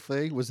that whole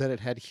thing was that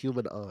it had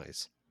human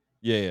eyes.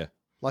 Yeah.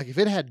 Like if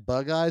it had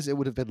bug eyes, it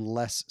would have been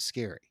less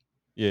scary.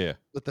 Yeah.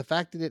 But the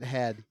fact that it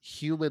had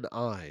human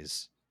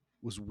eyes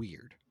was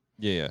weird.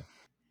 Yeah.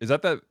 Is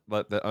that that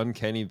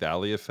uncanny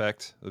valley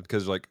effect?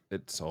 Because like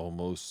it's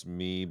almost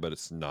me, but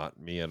it's not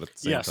me at the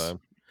same Yes. time.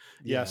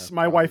 Yes, Yeah,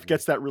 my wife probably.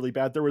 gets that really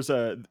bad. There was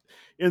in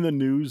the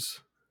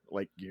news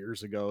like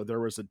years ago, there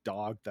was a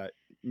dog that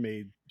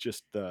made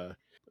just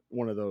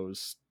one of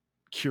those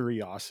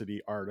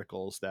curiosity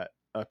articles that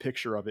a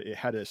picture of it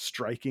had a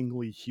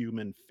strikingly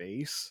human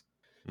face.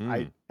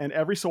 Mm, And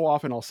every so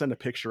often I'll send a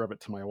picture of it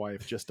to my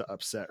wife just to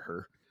upset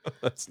her.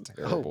 that's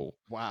terrible. Oh,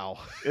 wow.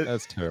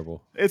 That's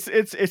terrible.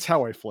 It's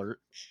how I flirt.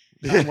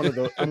 I'm one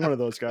of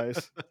those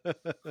guys.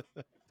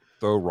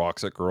 Throw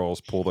rocks at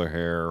girls, pull their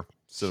hair,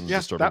 send them Yeah,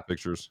 disturbing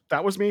pictures.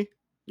 That was me.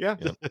 Yeah.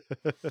 Yeah.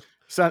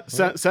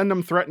 Send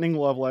them threatening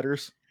love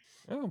letters.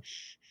 Oh,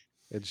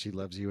 And she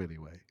loves you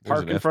anyway. there's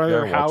Park an in front of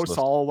FBI their watch house list.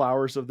 all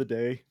hours of the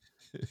day.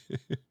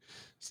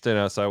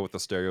 Standing outside with a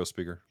stereo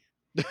speaker.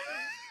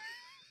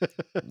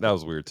 That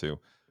was weird too.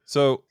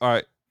 So, all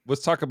right,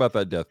 let's talk about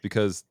that death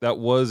because it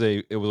was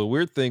a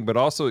weird thing, but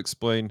also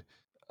explained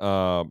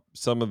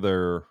some of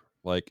their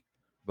like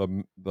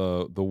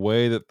the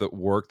way that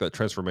that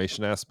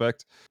transformation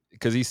aspect,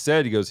 because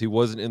he goes he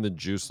wasn't in the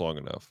juice long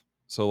enough.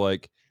 So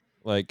like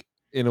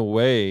in a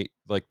way,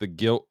 like the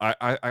guilt,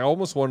 I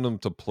almost wanted them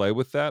to play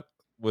with that,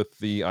 with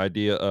the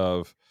idea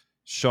of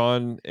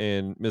Sean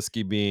and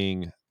Miski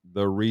being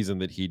the reason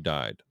that he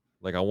died.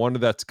 Like I wanted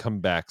that to come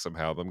back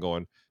somehow. I'm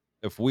going,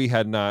 if we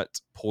had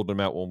not pulled him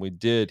out when we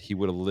did, he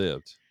would have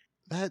lived.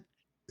 That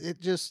it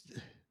just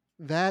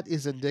that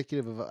is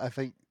indicative of, I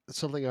think,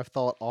 something I've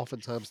thought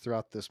oftentimes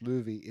throughout this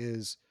movie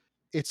is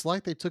it's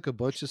like they took a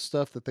bunch of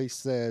stuff that they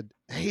said,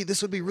 hey,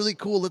 this would be really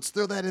cool, let's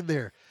throw that in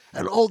there.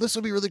 And oh, this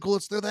would be really cool,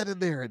 let's throw that in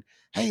there. And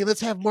hey,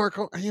 let's have Mark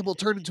Hamill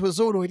turn into a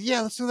Zonoid.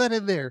 Yeah, let's throw that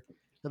in there.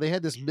 And they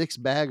had this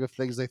mixed bag of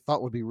things they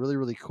thought would be really,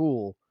 really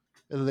cool.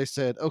 And then they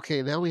said,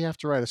 okay, now we have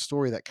to write a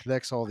story that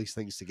connects all these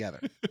things together.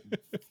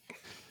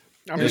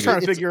 I'm And just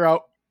trying to figure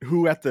out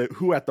who at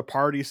the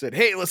party said,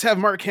 "Hey, let's have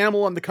Mark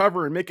Hamill on the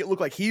cover and make it look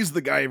like he's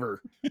the Guyver."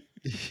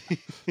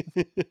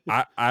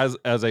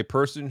 As a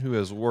person who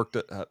has worked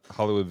at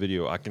Hollywood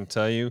Video, I can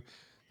tell you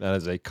that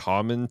is a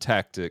common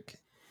tactic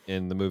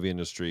in the movie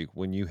industry.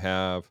 When you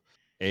have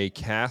a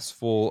cast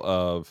full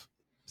of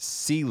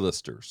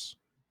C-listers,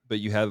 but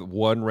you have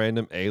one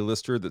random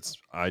A-lister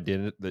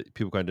that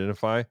people can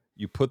identify,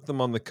 you put them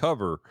on the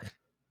cover,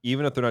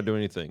 even if they're not doing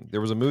anything.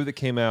 There was a movie that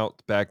came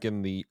out back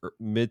in the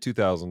mid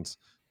 2000s,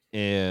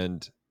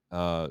 and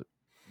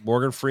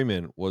Morgan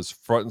Freeman was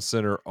front and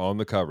center on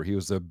the cover. He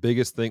was the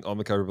biggest thing on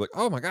the cover. Like,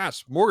 oh my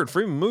gosh, Morgan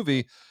Freeman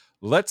movie,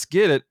 let's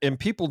get it. And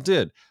people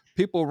did.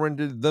 People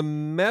rented the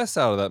mess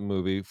out of that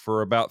movie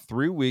for about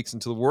 3 weeks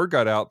until the word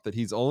got out that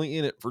he's only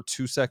in it for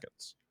 2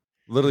 seconds.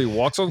 Literally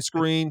walks on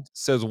screen,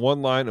 says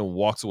one line, and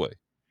walks away.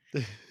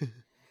 So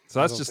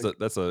that's just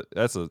that's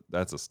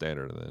a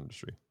standard in the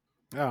industry.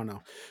 I don't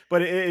know,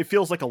 but it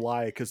feels like a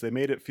lie because they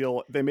made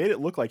it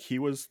look like he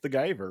was the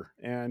Guyver,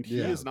 and he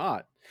is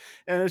not.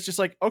 And it's just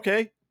like,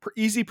 okay,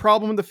 easy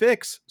problem to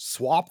fix.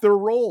 Swap their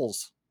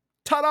roles.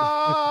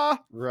 Ta-da!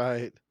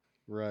 Right.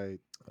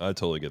 I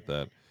totally get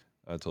that.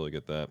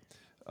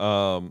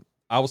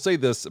 I will say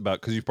this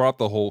about, because you brought up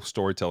the whole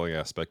storytelling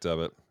aspect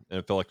of it, and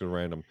it felt like it was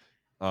random.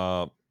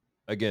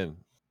 Again,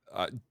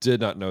 I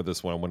did not know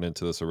this when I went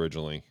into this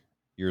originally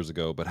years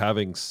ago, but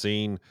having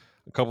seen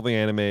a couple of the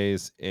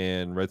animes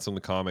and read some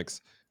of the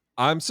comics,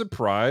 I'm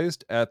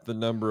surprised at the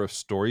number of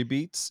story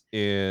beats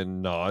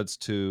and nods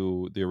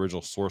to the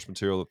original source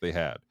material that they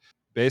had.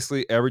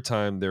 Basically, every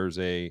time there's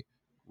a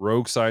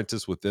rogue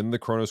scientist within the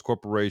Kronos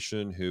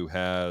Corporation who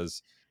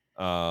has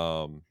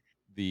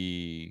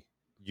the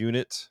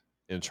unit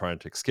and trying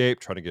to escape,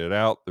 trying to get it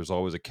out, there's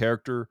always a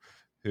character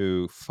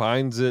who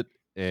finds it,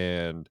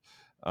 and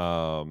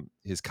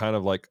he's kind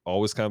of like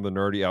always kind of the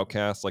nerdy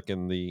outcast, like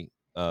in the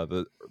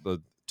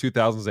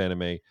 2000s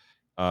anime.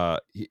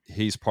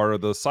 He's part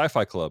of the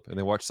sci-fi club and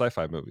they watch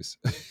sci-fi movies.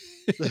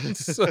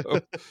 So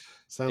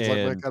sounds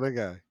like my kind of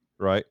guy.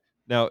 Right.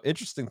 Now,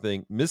 interesting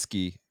thing,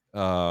 Miski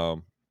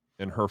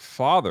and her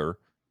father,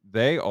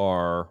 they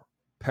are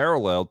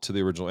parallel to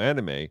the original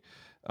anime.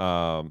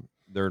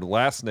 Their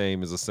last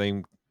name is the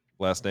same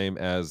last name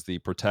as the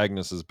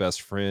protagonist's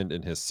best friend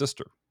and his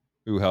sister,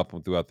 who help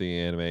him throughout the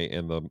anime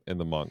and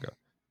the manga.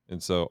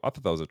 And so I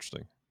thought that was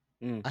interesting.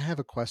 I have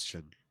a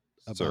question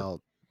Sir.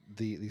 about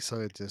the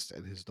scientist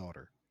and his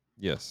daughter.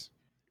 Yes.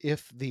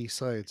 If the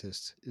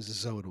scientist is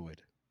a Zonoid,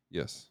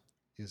 Yes.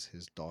 is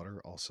his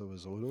daughter also a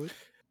Zonoid?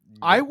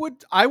 I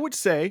would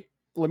say,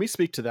 let me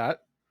speak to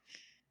that.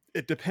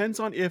 It depends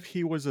on if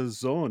he was a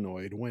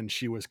Zonoid when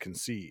she was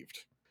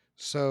conceived.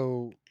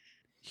 So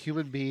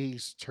human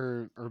beings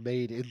are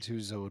made into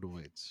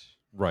Zonoids.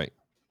 Right.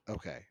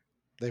 Okay.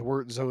 They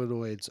weren't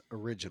Zonoids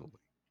originally.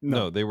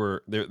 No, they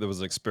were there was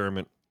an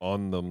experiment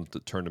on them to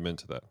turn them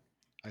into that.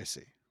 I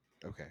see.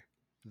 Okay.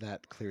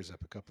 That clears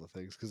up a couple of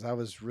things, because I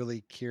was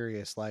really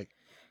curious. Like,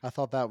 I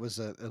thought that was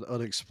an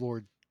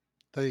unexplored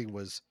thing,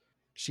 was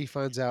she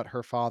finds out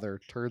her father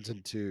turns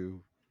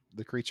into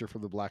the creature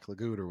from the Black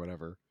Lagoon or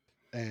whatever,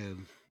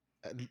 and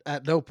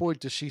at no point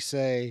does she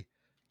say,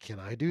 can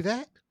I do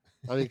that?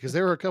 I mean, because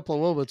there were a couple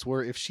of moments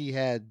where if she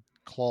had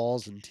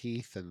claws and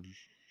teeth and,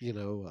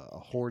 a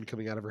horn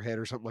coming out of her head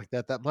or something like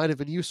that, that might have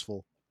been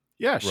useful.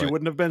 Yeah, she Right.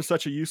 wouldn't have been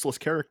such a useless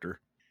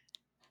character.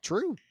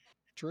 True.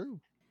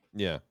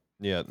 Yeah.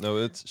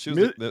 No,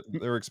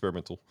 they're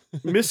experimental.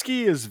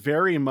 Miski is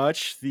very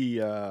much the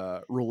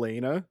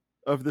Relena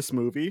of this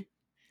movie.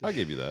 I'll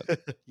give you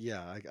that.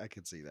 Yeah, I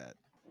can see that.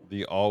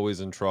 The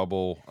always in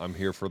trouble. I'm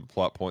here for the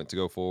plot point to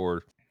go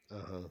forward.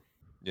 Uh-huh.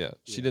 Yeah,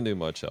 she didn't do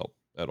much help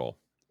at all.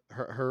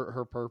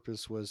 Her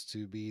purpose was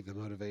to be the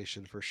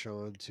motivation for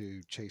Sean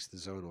to chase the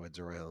Zonoids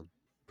around.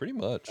 Pretty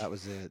much. That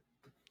was it.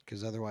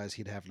 Because otherwise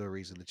he'd have no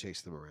reason to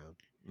chase them around.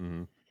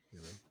 Mm-hmm. You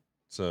know?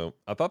 So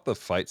I thought the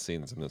fight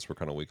scenes in this were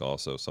kind of weak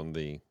also.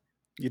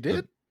 You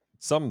did?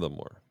 Some of them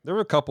were. There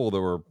were a couple that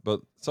were,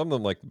 but some of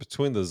them, like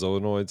between the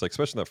Zonoids, like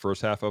especially in that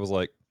first half, I was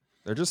like,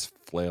 they're just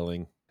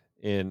flailing.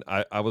 And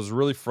I was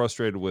really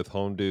frustrated with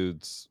Home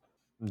Dude's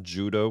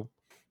judo.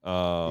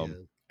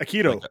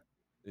 Aikido.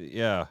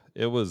 Yeah,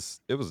 it was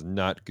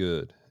not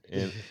good.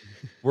 and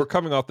we're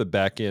coming off the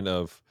back end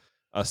of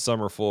a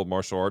summer full of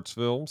martial arts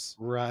films.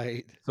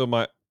 Right.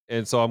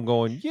 So I'm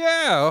going,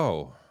 yeah,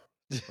 oh,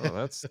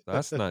 that's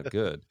not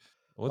good.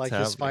 What's Like his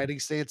happening? fighting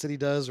stance that he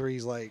does, where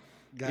he's like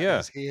got Yeah.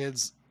 his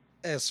hands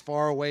as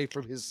far away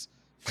from his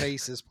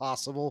face as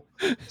possible.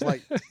 It's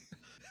like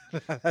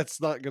that's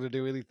not going to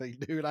do anything,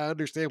 dude. I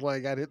understand why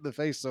he got hit in the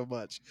face so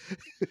much.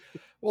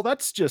 Well,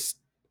 that's just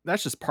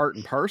part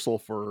and parcel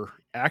for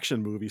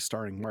action movies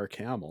starring Mark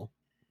Hamill.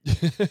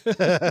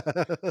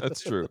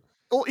 That's true.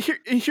 Well,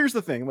 here's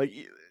the thing. Like,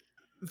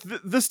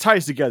 this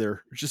ties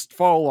together. Just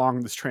follow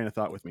along this train of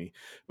thought with me.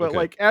 But Okay.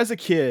 like, as a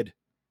kid,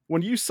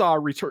 when you saw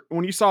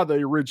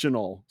the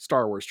original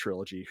Star Wars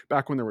trilogy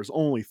back when there was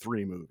only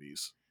 3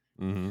 movies,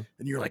 Mm-hmm.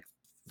 and you're like,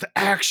 the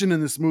action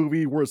in this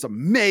movie was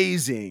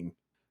amazing.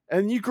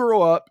 And you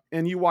grow up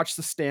and you watch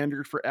the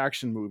standard for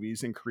action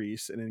movies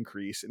increase and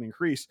increase and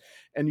increase.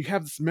 And you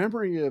have this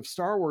memory of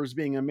Star Wars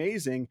being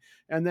amazing.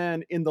 And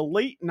then in the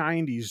late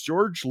 90s,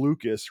 George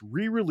Lucas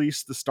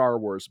re-released the Star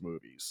Wars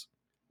movies.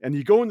 And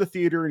you go in the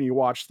theater and you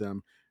watch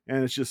them.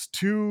 And it's just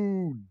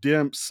 2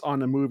 dimps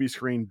on a movie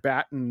screen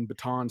batting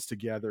batons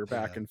together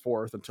back and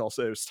forth until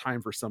it was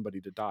time for somebody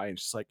to die. And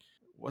it's just like,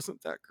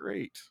 wasn't that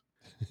great?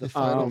 The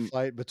final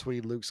fight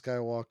between Luke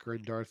Skywalker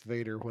and Darth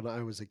Vader when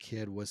I was a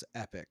kid was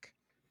epic.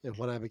 And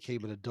when I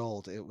became an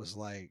adult, it was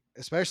like,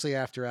 especially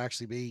after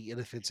actually being in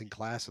a fencing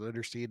class and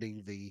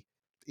understanding the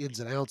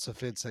ins and outs of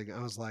fencing,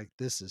 I was like,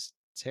 this is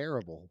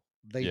terrible.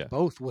 They Yeah.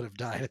 both would have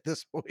died at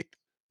this point.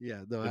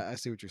 Yeah, no, I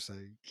see what you're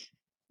saying.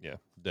 Yeah,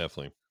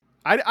 definitely.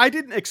 I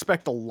didn't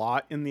expect a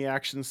lot in the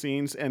action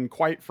scenes, and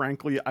quite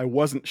frankly, I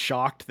wasn't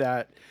shocked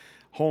that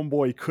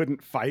Homeboy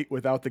couldn't fight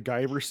without the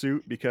Guyver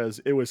suit, because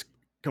it was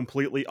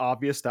completely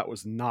obvious that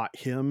was not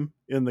him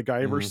in the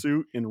Guyver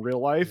suit in real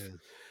life.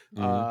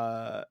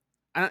 Mhm.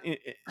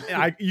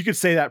 You could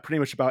say that pretty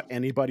much about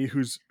anybody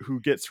who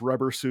gets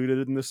rubber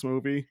suited in this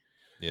movie.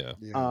 Yeah.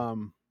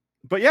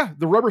 But yeah,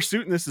 the rubber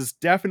suit in this is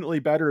definitely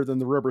better than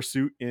the rubber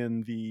suit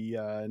in the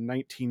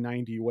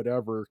 1990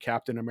 whatever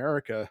Captain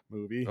America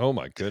movie. Oh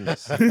my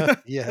goodness.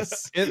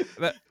 Yes. And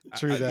that,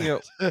 True that. You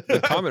know,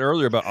 the comment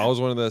earlier about I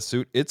was one of that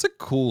suit. It's a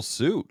cool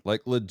suit,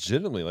 like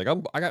legitimately. Like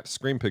I got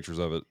screen pictures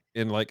of it,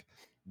 and like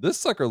this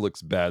sucker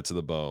looks bad to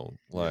the bone.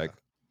 Like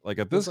if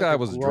Looks this like guy a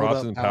was grown-up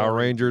dropped in Power Power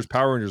Ranger. Rangers,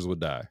 Power Rangers would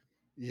die.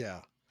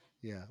 Yeah.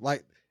 Yeah.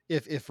 Like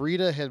if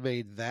Rita had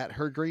made that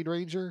her Green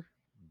Ranger,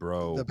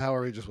 Bro. the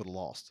Power Rangers would have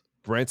lost.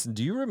 Branson,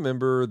 do you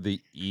remember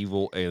the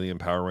evil alien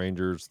Power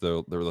Rangers?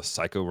 They're the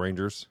Psycho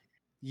Rangers.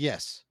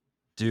 Yes.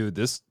 Dude,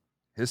 his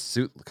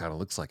suit kind of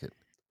looks like it.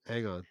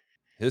 Hang on.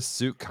 His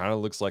suit kind of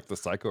looks like the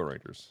Psycho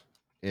Rangers.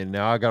 And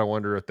now I gotta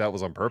wonder if that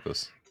was on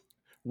purpose.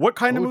 What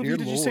kind of Oh, movie dear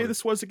did you say Lord.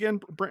 this was again?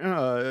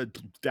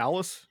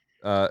 Dallas?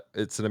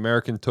 It's an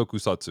American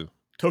tokusatsu.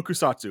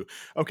 Tokusatsu.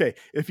 Okay,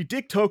 if you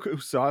dig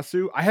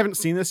Tokusatsu, I haven't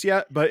seen this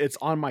yet, but it's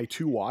on my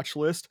to watch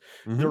list.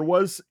 Mhm. There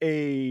was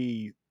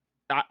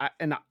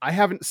and I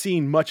haven't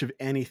seen much of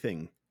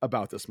anything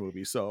about this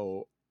movie,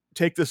 so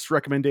take this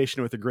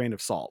recommendation with a grain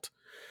of salt.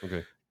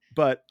 Okay.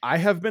 But I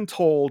have been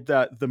told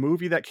that the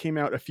movie that came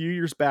out a few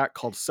years back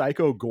called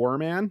Psycho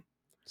Goreman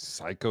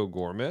Psycho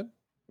Gourmet?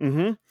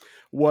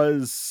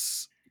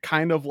 was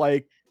kind of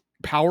like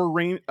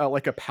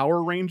like a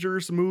Power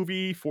Rangers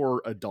movie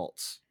for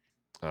adults.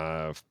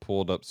 I've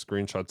pulled up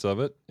screenshots of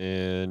it,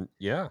 and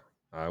yeah,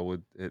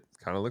 it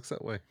kind of looks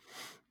that way.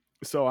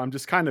 So I'm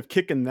just kind of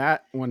kicking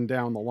that one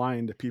down the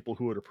line to people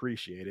who would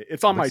appreciate it.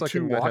 It's on Looks my like to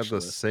it might have watch the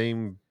list.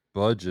 same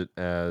budget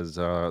as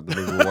the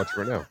movie we're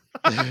watching right now.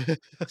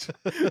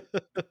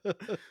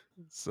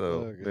 So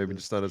Oh, maybe goodness.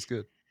 just not as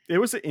good. It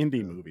was an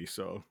indie movie,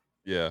 so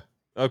Yeah.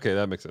 Okay,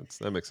 that makes sense.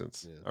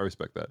 Yeah. I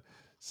respect that.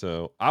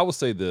 So I will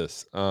say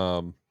this.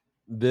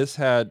 This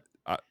had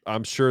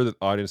I'm sure that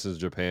audiences in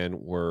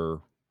Japan were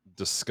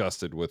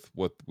disgusted with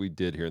what we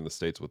did here in the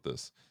States with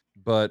this.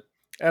 But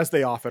as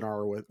they often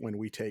are when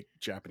we take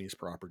Japanese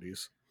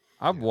properties.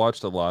 I've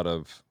watched a lot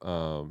of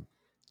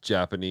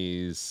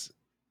Japanese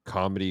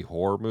comedy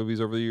horror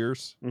movies over the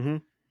years.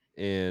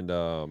 And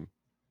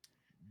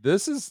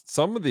this is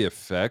some of the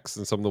effects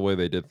and some of the way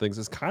they did things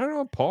is kind of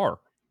on par.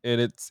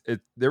 And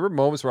there were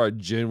moments where I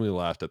genuinely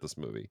laughed at this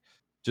movie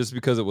just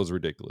because it was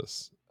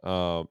ridiculous.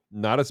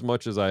 Not as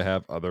much as I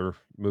have other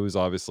movies,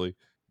 obviously,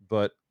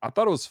 but I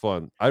thought it was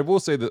fun. I will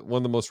say that one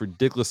of the most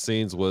ridiculous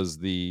scenes was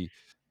the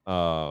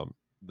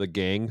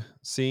gang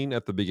scene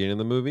at the beginning of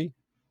the movie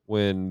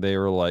when they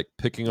were like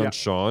picking on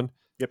Sean.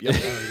 Yep.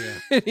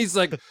 And he's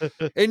like,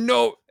 ain't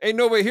no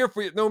way here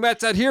for you. No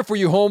mat's out here for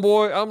you,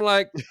 homeboy. I'm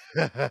like,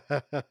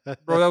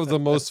 bro, that was the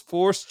most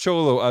forced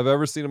cholo I've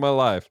ever seen in my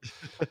life.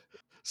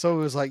 So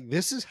it was like,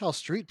 this is how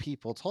street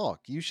people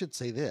talk. You should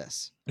say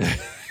this.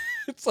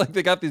 It's like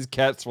they got these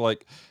cats for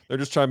like they're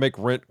just trying to make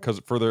rent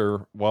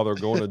while they're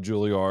going to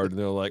Juilliard, and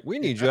they're like, we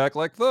need you to act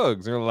like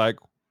thugs. And they're like,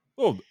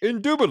 oh,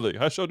 indubitably,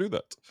 I shall do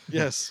that.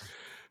 Yes.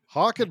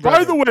 Hawk and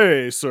By the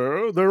way,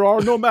 sir, there are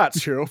no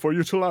mats here for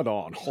you to land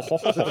on.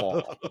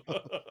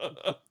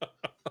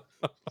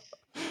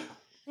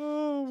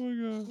 Oh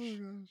my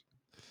gosh.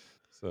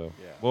 So,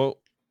 well,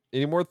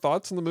 Any more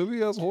thoughts on the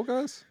movie as a whole,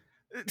 guys?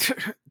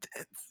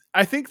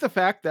 I think the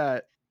fact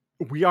that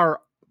we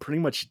are pretty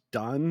much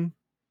done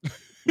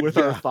with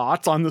our Yeah.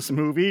 thoughts on this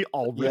movie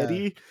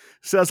already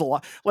says a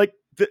lot. Like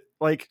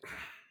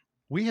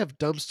We have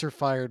dumpster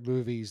fired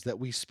movies that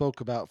we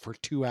spoke about for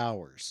 2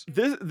 hours.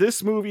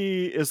 this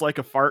movie is like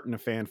a fart in a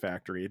fan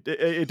factory.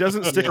 It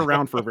doesn't stick Yeah.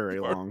 around for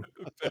very long.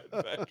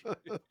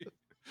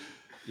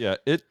 Yeah,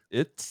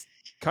 it's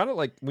kind of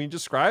like when you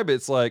describe it,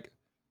 it's like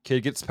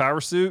kid gets power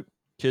suit,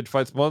 kid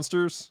fights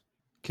monsters,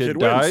 kid Kid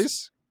dies,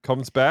 wins.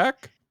 comes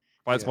back,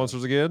 fights Yeah.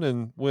 monsters again,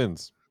 and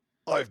wins.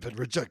 I've been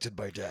rejected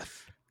by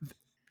death.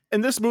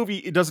 And this movie,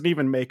 it doesn't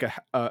even make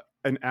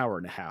an hour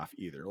and a half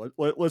either.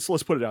 Let's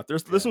put it out there.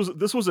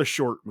 This was a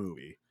short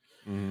movie.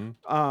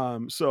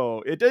 Mm-hmm.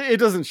 So it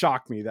doesn't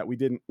shock me that we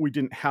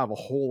didn't have a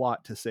whole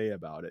lot to say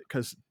about it,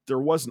 because there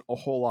wasn't a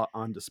whole lot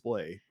on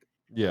display.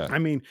 Yeah, I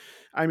mean,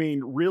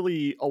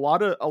 really, a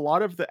lot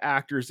of the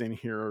actors in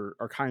here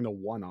are kind of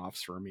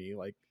one-offs for me.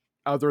 Like,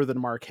 other than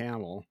Mark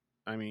Hamill,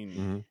 I mean,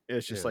 Mhm.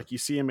 it's just Yeah. like you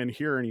see him in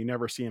here and you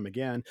never see him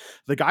again.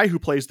 The guy who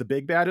plays the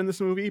big bad in this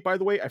movie, by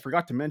the way, I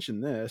forgot to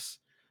mention this.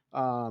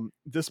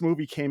 This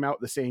movie came out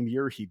the same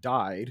year he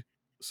died,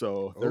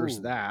 so there's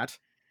Oh. that.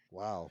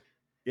 Wow.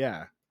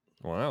 Yeah.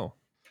 wow.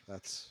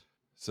 That's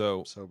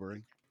So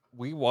sobering.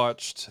 we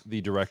watched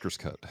the director's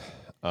cut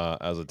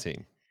as a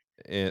team,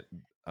 and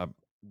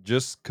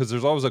just because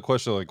there's always a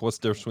question like, what's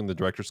the difference between the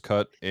director's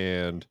cut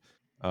and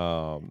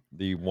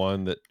the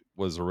one that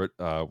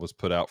was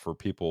put out for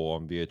people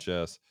on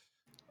VHS,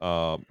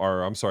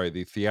 or I'm sorry,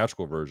 the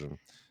theatrical version.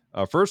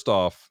 First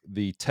off,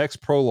 the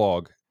text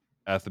prologue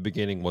at the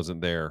beginning wasn't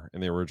there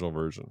in the original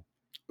version,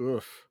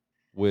 Oof.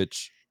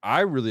 which I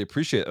really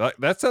appreciate.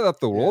 That set up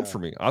the world Yeah. for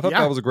me. I thought Yeah.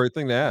 that was a great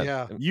thing to add.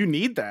 Yeah. And- You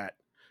need that.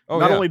 oh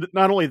not yeah.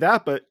 not only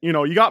that, but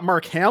you got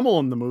Mark Hamill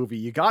in the movie.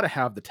 You got to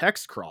have the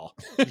text crawl.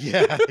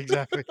 Yeah,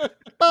 exactly.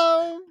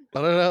 Boom.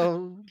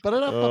 Ba-da-dum,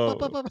 ba-da-dum, Oh.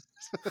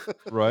 ba-ba-ba-ba.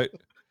 Right.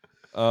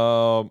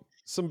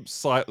 Some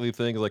slightly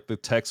things like the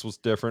text was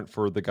different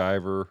for the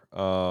Guyver.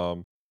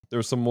 There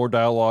was some more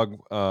dialogue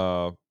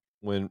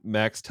when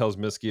Max tells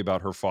Misky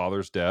about her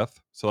father's death.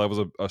 So that was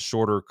a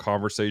shorter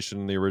conversation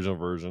in the original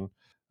version.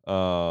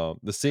 The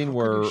scene How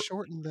where can you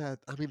shorten that?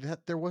 I mean,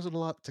 there wasn't a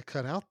lot to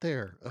cut out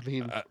there. I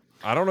mean,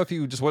 I don't know if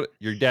you just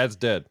your dad's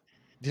dead.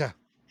 yeah.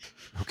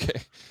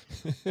 Okay.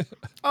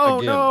 Oh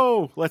Again.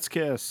 no, let's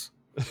kiss.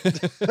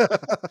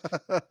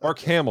 Mark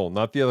Hamill,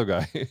 not the other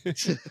guy.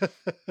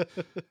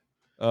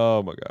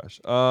 Oh my gosh.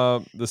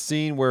 The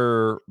scene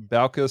where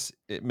Balkus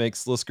it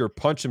makes Lisker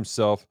punch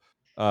himself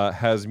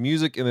has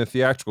music in the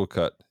theatrical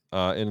cut.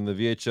 And in the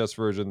VHS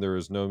version, there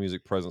is no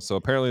music present. So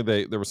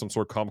apparently there was some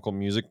sort of comical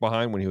music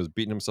behind when he was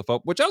beating himself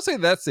up, which I'll say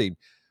that scene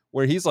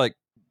where he's like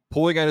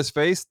pulling at his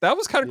face, that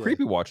was kind of Yeah.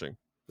 creepy watching.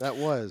 That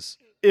was.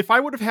 If I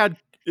would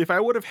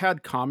have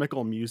had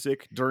comical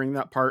music during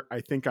that part,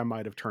 I think I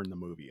might have turned the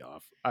movie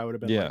off. I would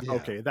have been like, Yeah.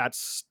 okay, that's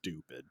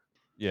stupid.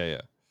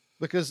 Yeah.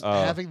 Because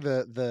having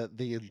the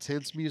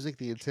intense music,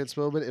 the intense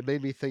moment, it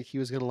made me think he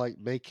was gonna like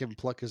make him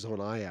pluck his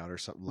own eye out or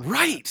something like that.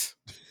 Right.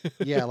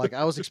 Yeah, like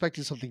I was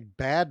expecting something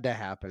bad to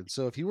happen.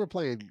 So if you were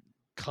playing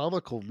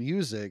comical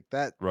music,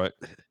 that Right.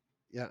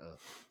 yeah,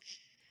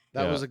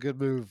 that Yeah. was a good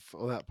move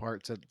on that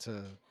part to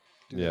do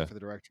Yeah. that for the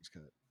director's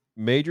cut.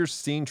 Major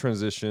scene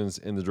transitions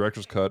in the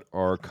director's cut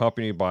are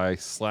accompanied by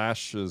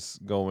slashes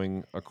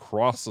going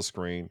across the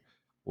screen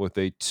with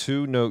a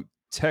 2-note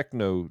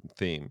techno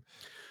theme.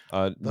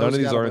 None Those of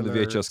these got are on in the my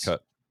VHS nerves.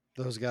 cut.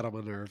 Those got on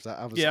my nerves.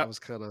 I Yeah. was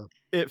kind of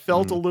It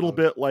felt a Mhm. little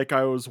bit like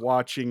I was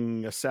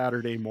watching a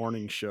Saturday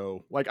morning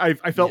show. Like I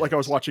felt like I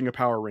was Yes. watching a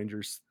Power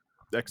Rangers,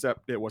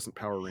 except it wasn't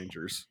Power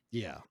Rangers.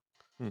 yeah.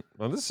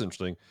 Now this is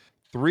interesting.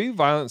 3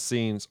 violent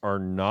scenes are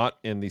not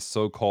in the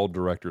so-called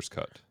director's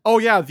cut. Oh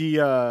yeah,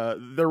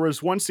 there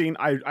was one scene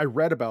I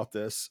read about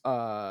this.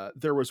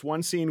 There was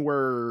one scene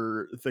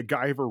where the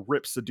Guyver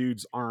rips the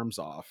dude's arms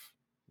off.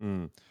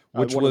 Which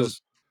One of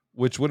those-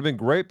 would have been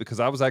great because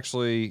that was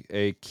actually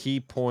a key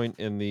point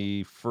in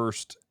the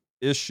first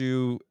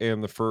issue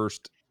and the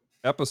first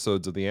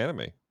episodes of the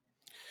anime.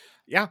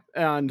 Yeah,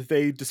 and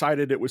they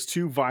decided it was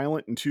too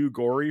violent and too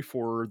gory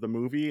for the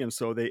movie, and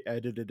so they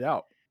edited it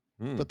out.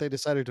 But they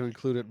decided to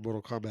include it in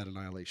Mortal Kombat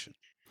Annihilation.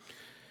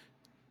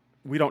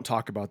 We don't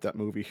talk about that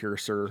movie here,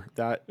 sir.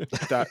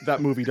 That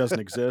movie doesn't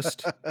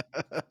exist.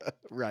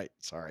 Right.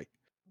 Sorry.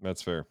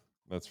 That's fair.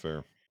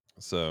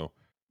 So,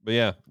 but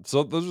yeah,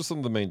 so those are some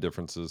of the main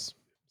differences.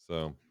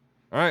 So,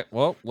 all right,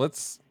 well,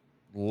 let's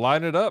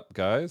line it up,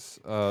 guys.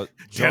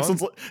 John?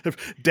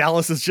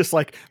 Dallas is just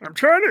like, I'm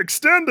trying to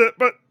extend it,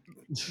 but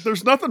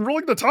there's nothing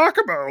really to talk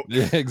about.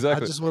 Yeah,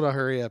 exactly. I just want to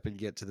hurry up and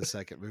get to the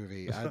second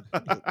movie.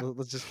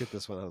 Let's just get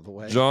this one out of the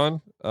way.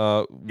 John,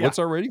 what's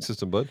our rating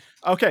system, bud?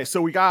 Okay,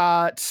 so we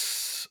got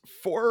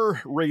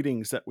 4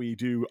 ratings that we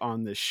do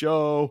on this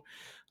show.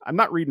 I'm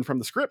not reading from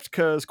the script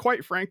because,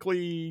 quite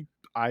frankly,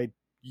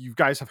 you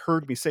guys have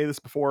heard me say this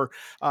before.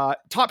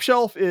 Top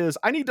shelf is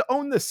I need to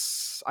own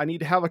this. I need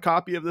to have a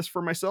copy of this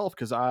for myself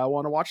because I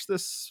want to watch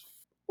this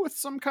with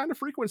some kind of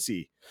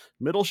frequency.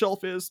 Middle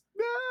shelf is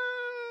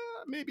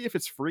maybe if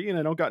it's free and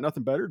I don't got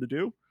nothing better to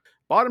do.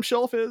 Bottom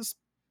shelf is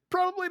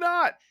probably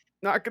not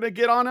going to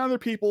get on other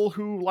people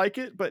who like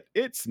it, but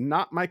it's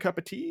not my cup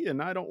of tea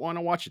and I don't want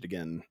to watch it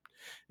again.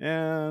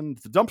 And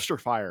The Dumpster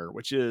Fire,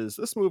 which is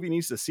this movie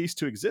needs to cease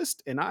to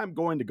exist, and I'm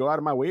going to go out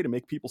of my way to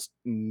make people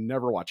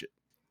never watch it.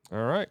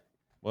 All right.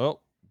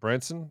 Well,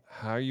 Branson,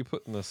 how are you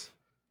putting this?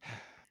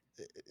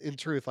 In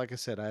truth, like I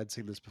said, I had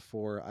seen this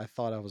before. I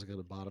thought I was going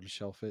to bottom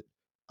shelf it.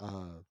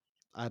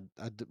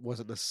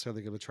 Wasn't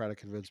necessarily going to try to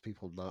convince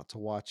people not to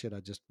watch it. I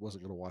just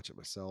wasn't going to watch it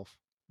myself.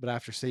 But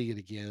after seeing it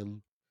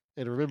again,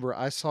 and remember,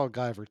 I saw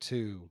Guyver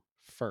 2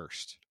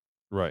 first,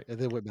 Right. and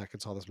then went back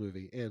and saw this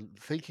movie. And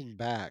thinking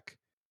back,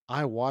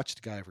 I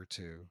watched Guyver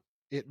 2.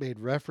 It made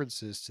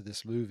references to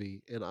this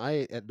movie, and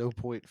I at no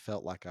point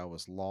felt like I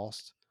was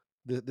lost.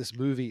 This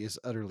movie is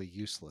utterly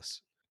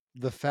useless.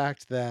 The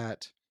fact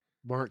that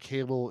Mark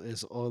Hamill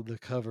is on the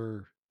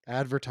cover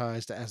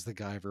advertised as the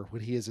Guyver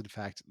when he is in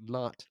fact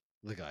not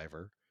the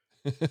Guyver.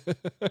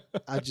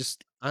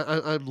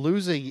 I'm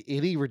losing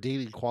any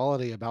redeeming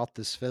quality about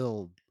this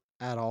film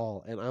at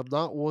all. And I'm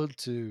not one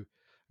to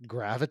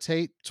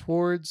gravitate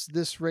towards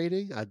this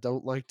rating. I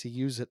don't like to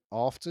use it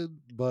often,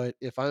 but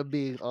if I'm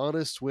being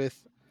honest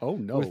with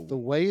the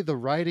way the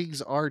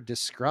writings are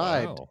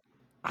described, Wow.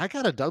 I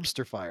got to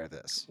dumpster fire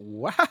this.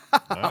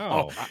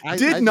 Wow. I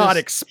Did not just-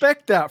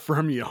 expect that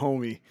from you,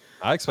 homie.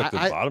 I expected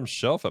I- bottom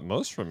shelf at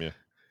most from you.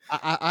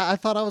 I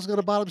thought I was going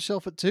to bottom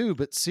shelf it too,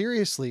 but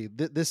seriously,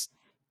 this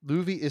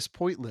movie is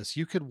pointless.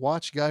 You could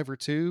watch Guyver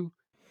 2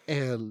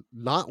 and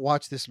not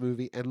watch this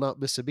movie and not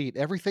miss a beat.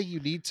 Everything you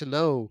need to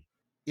know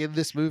in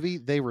this movie,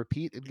 they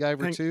repeat in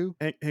Guyver 2.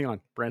 Hang on,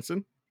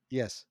 Branson.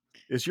 Yes.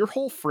 Is your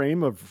whole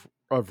frame of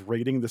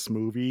rating this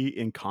movie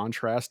in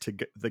contrast to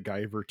the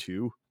Guyver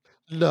 2?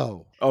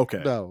 No.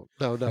 Okay. No.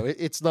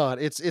 It's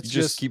not. It's You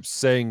just keep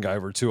saying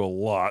Guyver 2 a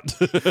lot.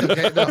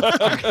 Okay, no.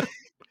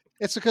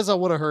 It's because I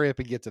want to hurry up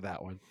and get to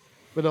that one.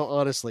 But no,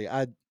 honestly,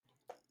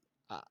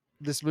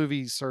 this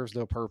movie serves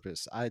no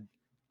purpose.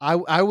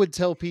 I would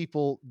tell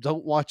people,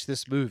 don't watch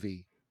this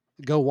movie.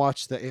 Go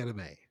watch the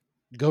anime.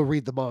 Go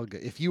read the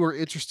manga. If you are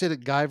interested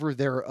in Guyver,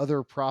 there are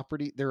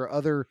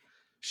other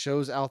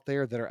shows out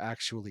there that are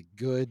actually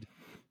good.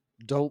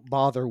 Don't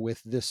bother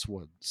with this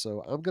one.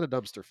 So I'm gonna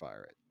dumpster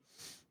fire it.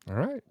 All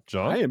right,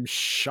 John. I am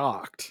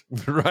shocked.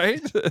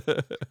 Right?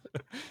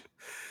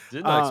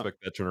 Did not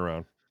expect that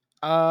turnaround.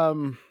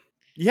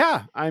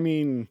 Yeah, I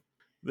mean,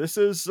 this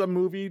is a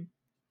movie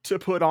to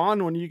put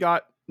on when you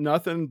got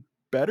nothing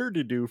better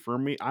to do for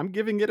me. I'm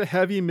giving it a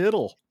heavy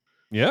middle.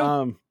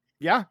 Yeah.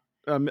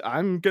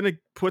 I'm gonna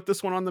put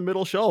this one on the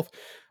middle shelf.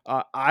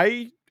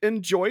 I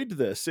enjoyed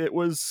this. It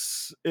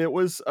was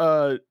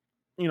I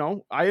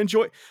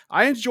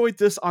enjoyed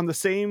this on the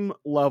same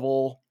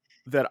level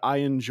that I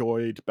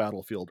enjoyed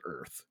Battlefield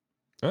Earth.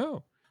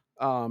 Oh.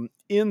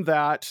 In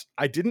that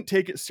I didn't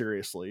take it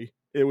seriously.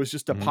 It was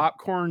just a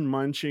popcorn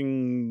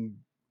munching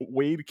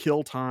way to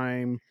kill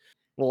time.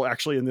 Well,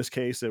 actually, in this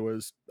case, it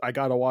was I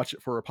got to watch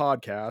it for a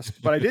podcast,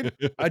 but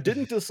I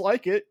didn't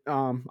dislike it.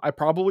 I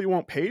probably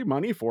won't pay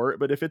money for it,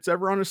 but if it's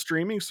ever on a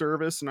streaming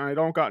service and I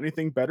don't got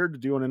anything better to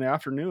do in an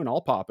afternoon,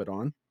 I'll pop it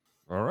on.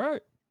 All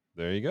right,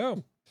 there you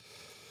go.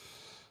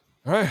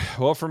 All right,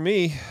 well, for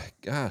me,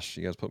 gosh,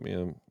 you guys put me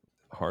in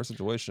a hard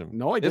situation.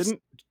 No, I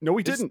didn't. No,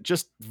 we didn't.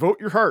 Just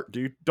vote your heart,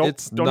 dude.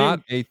 Don't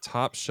not a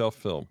top shelf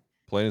film,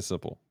 plain and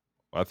simple.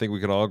 I think we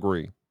can all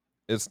agree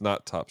it's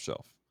not top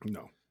shelf.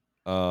 No.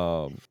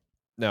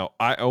 Now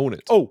I own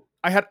it. Oh,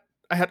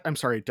 I'm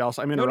sorry, Dallas,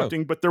 I'm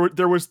interrupting, but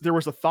there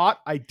was a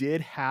thought I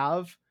did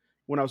have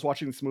when I was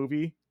watching this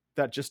movie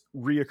that just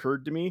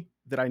reoccurred to me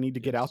that I need to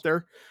get out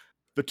there.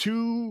 The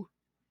two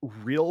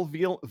real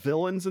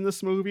villains in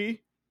this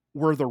movie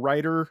were the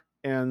writer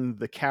and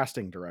the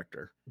casting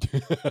director.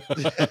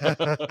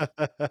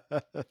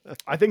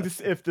 I think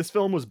if this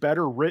film was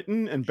better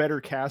written and better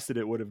casted,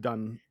 it would have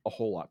done a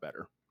whole lot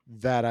better.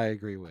 That I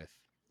agree with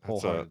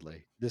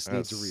wholeheartedly. This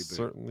needs a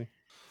reboot.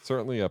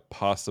 Certainly a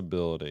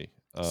possibility.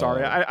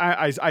 Sorry,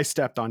 I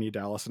stepped on you,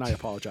 Dallas, and I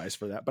apologize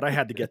for that, but I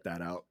had to get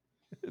that out.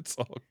 It's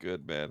all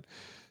good, man.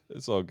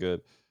 It's all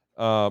good.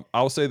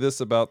 I'll say this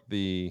about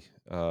the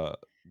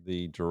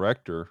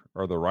director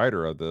or the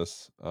writer of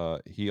this.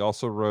 He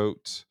also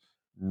wrote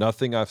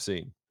Nothing I've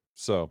Seen.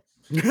 So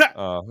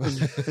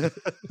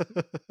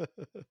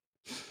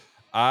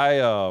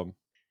I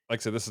like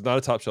I said, this is not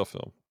a top shelf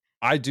film.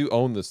 I do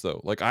own this though.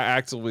 Like I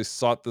actively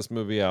sought this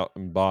movie out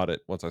and bought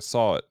it once I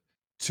saw it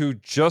to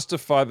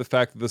justify the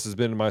fact that this has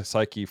been in my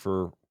psyche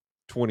for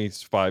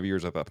 25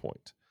 years at that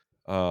point.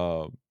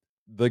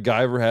 The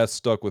Guyver has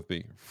stuck with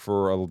me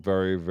for a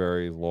very,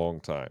 very long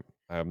time.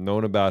 I have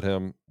known about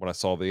him. When I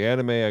saw the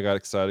anime, I got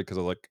excited because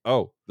I was like,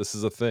 oh, this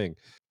is a thing.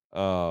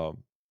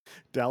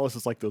 Dallas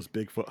is like those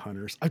Bigfoot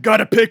hunters. I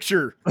got a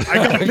picture.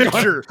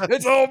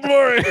 It's all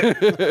blurry.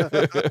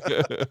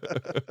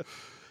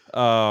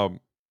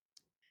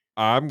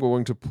 I'm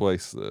going to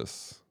place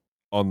this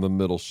on the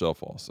middle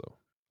shelf also.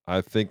 I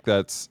think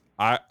that's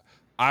I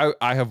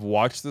have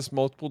watched this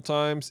multiple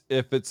times.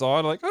 If it's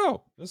on, like,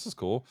 oh, this is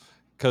cool,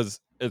 because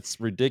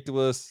it's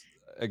ridiculous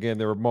again,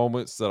 there were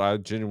moments that I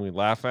genuinely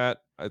laugh at.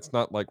 It's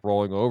not like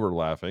rolling over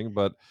laughing,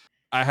 but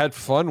I had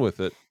fun with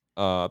it.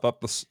 I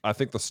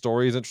think the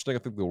story is interesting. I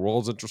think the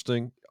world's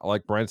interesting. I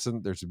like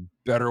Branson. There's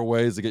better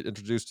ways to get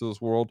introduced to this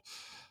world.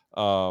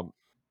 Um,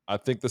 I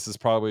think this is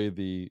probably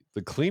the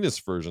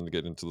cleanest version to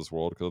get into this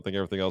world because I think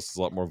everything else is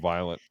a lot more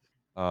violent.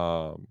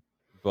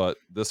 But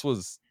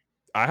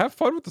I have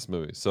fun with this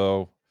movie.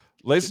 So,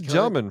 ladies and Can I-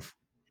 gentlemen,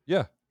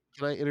 yeah,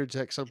 Can I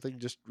interject something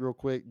just real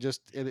quick,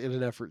 just in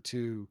an effort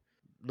to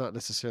not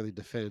necessarily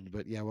defend,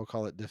 but yeah, we'll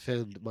call it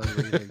defend my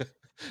rating.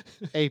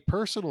 A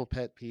personal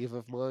pet peeve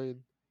of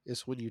mine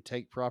is when you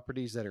take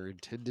properties that are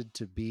intended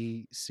to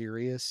be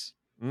serious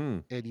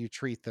Mm, and you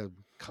treat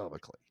them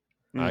comically.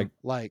 I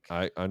Like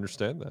I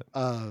understand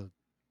that.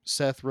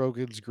 Seth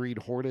Rogen's Green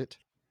Hornet,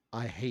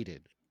 I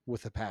hated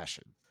with a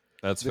passion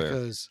That's fair.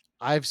 because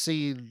I've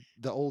seen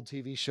the old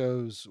TV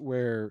shows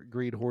where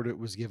Green Hornet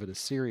was given a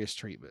serious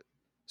treatment.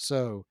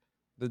 So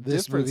The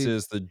this difference movie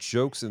is the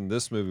jokes in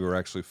this movie were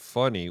actually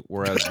funny,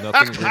 whereas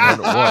nothing in Green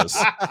Hornet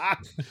was.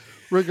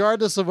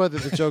 regardless of whether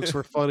the jokes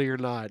were funny or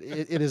not,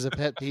 it is a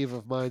pet peeve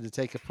of mine to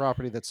take a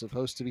property that's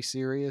supposed to be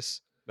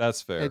serious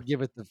That's fair. and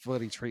give it the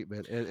funny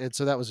treatment. And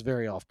so that was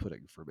very off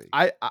putting for me.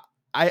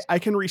 I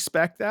can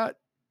respect that.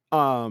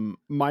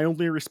 My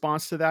only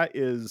response to that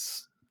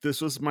is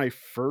this was my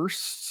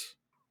first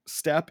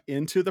step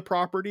into the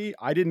property.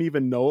 I didn't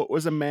even know it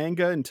was a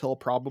manga until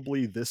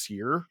probably this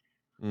year.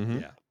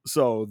 Mhm. Yeah.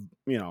 So,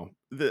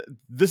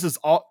 this is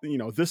all,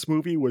 this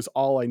movie was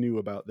all I knew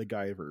about the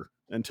Guyver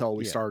until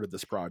we Yeah. started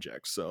this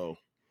project. So,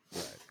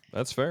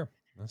 That's fair.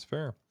 That's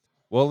fair.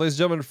 Well, ladies and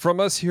gentlemen, from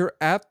us here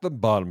at the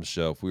bottom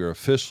shelf, we are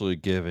officially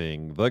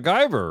giving the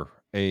Guyver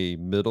a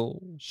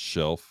middle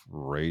shelf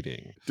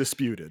rating.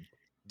 disputed.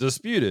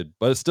 Disputed,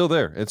 but it's still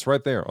there. It's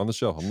right there on the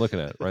shelf. I'm looking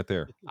at it right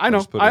there. I know.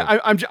 just put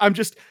it in. I'm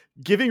just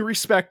giving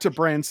respect to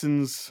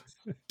Branson's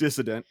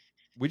dissident.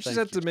 We just Thank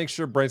have you, to make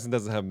sure Branson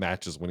doesn't have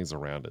matches when he's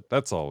around it.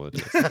 That's all it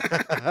is.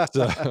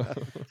 So,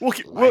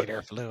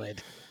 Lighter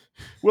fluid.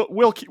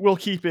 We'll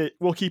keep it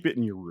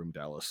in your room,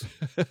 Dallas.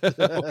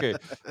 okay,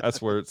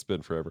 that's where it's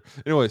been forever.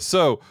 Anyway,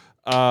 so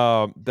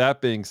that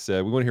being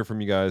said, we want to hear from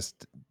you guys.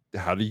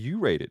 How do you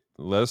rate it?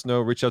 Let us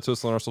know. Reach out to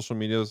us on our social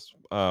medias.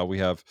 We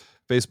have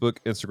Facebook,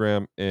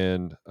 Instagram,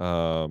 and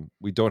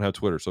we don't have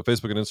Twitter. So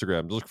Facebook and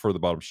Instagram, just look for the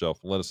bottom shelf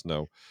and let us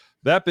know.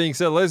 That being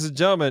said, ladies and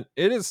gentlemen,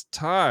 it is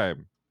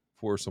time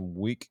for some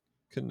weak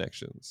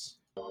connections.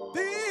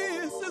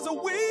 This is a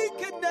weak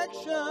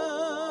connection.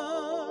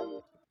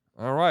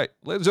 All right,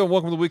 ladies and gentlemen,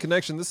 welcome to the Week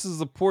Connection. This is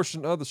the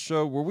portion of the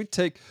show where we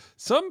take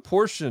some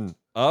portion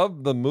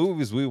of the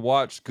movies we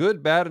watch,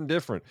 good, bad, and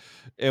different,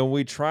 and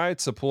we try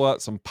to pull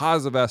out some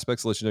positive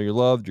aspects to let you know you're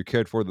loved, you're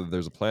cared for, that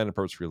there's a plan and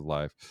purpose for your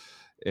life.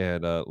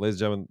 And ladies and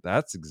gentlemen,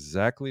 that's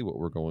exactly what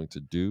we're going to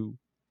do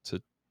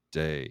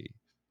today.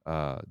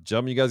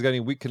 Gentlemen, you guys got any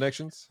weak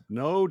connections?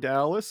 No,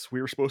 Dallas.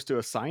 We were supposed to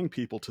assign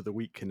people to the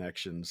weak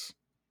connections.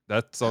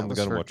 That's on That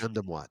the was Gundam for Watch.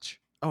 Gundam Watch.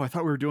 Oh, I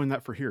thought we were doing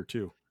that for here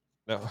too.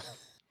 No.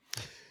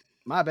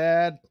 My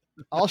bad.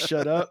 I'll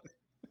shut up.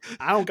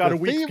 I don't got The a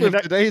weak theme of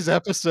connection. today's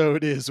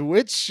episode is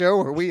which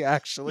show are we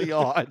actually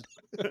on?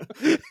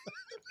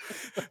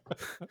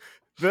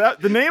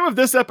 The name of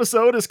this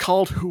episode is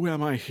called "Who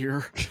Am I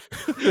Here?"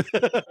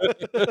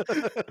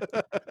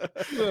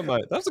 Who am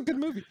I? That's a good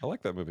movie. I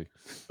like that movie.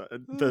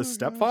 The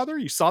Stepfather.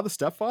 You saw the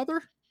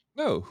Stepfather?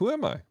 No, who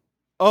am I?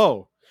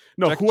 Oh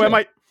no. Jackie Who am Chan.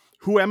 I?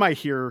 Who am I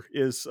here?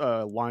 Is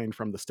a line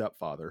from the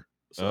Stepfather.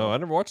 So Oh, I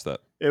never watched that.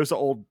 it was an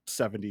old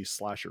 70s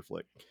slasher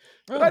flick.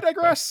 But Oh, I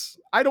digress.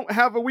 I don't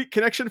have a weak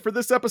connection for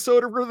this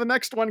episode or for the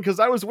next one because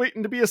I was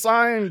waiting to be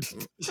assigned.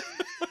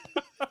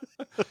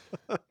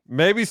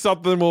 Maybe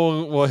something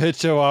will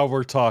hit you while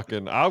we're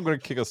talking. I'm going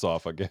to kick us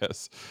off, I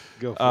guess.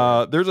 Go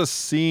for There's a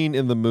scene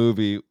in the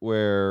movie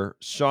where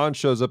Sean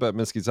shows up at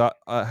Misky's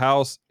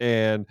house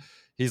and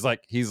he's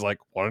like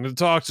wanting to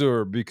talk to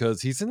her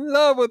because he's in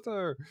love with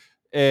her.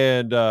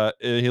 And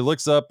he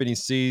looks up and he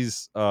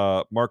sees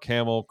Mark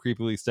Hamill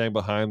creepily standing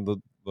behind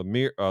the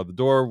mirror, the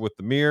door with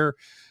the mirror.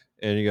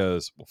 And he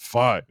goes, well,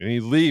 fine. And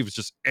he leaves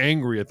just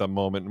angry at the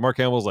moment. And Mark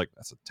Hamill's like,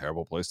 that's a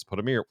terrible place to put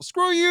a mirror. Well,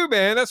 screw you,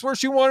 man. That's where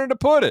she wanted to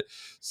put it.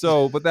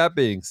 So, but that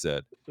being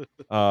said,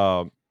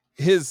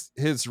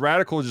 his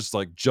radical just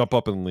like jump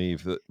up and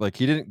leave. Like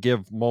he didn't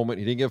give moment.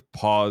 He didn't give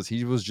pause.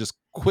 He was just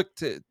quick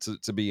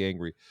to be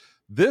angry.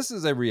 This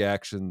is a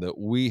reaction that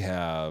we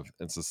have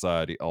in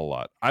society a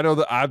lot. I know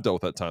that I've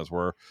dealt with at times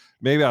where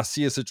maybe I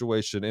see a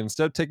situation and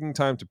instead of taking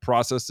time to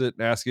process it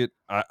and ask it,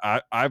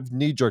 I've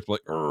knee jerked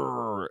like,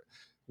 "Urgh,"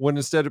 when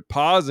instead of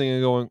pausing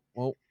and going,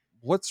 well,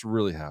 what's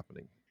really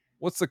happening?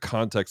 What's the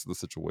context of the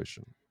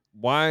situation?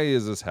 Why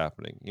is this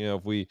happening? You know,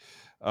 if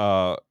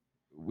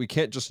we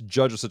can't just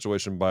judge a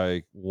situation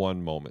by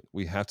one moment.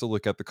 We have to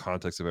look at the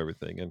context of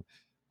everything. And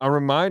I'm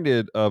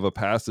reminded of a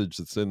passage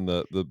that's in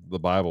the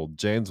Bible,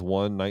 James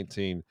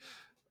 1:19.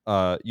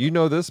 You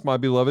know this, my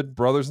beloved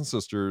brothers and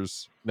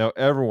sisters. Now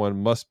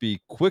everyone must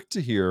be quick to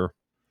hear,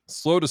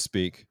 slow to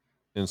speak,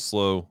 and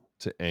slow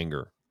to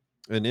anger.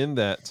 And in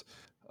that,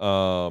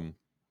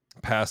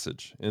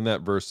 passage in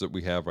that verse that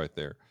we have right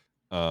there.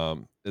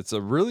 It's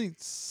a really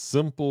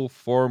simple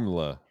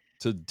formula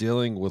to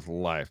dealing with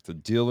life, to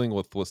dealing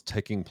with what's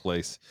taking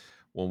place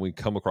when we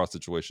come across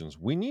situations.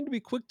 We need to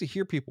be quick to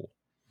hear people,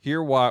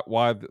 hear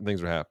why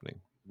things are happening,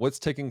 what's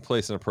taking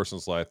place in a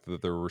person's life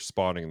that they're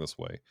responding in this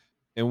way,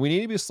 and we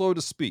need to be slow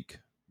to speak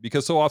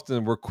because so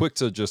often we're quick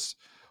to just,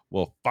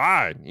 well,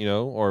 fine,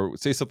 or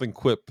say something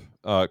quick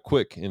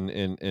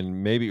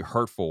and maybe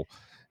hurtful,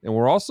 and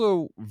we're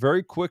also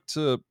very quick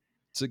to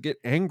get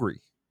angry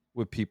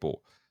with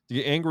people, to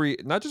get angry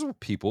not just with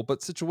people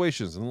but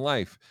situations in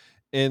life.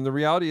 And the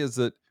reality is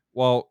that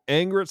while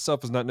anger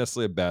itself is not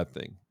necessarily a bad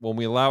thing, when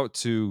we allow it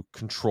to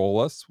control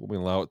us, when we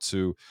allow it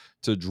to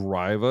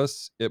drive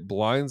us, it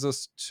blinds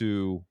us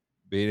to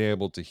being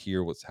able to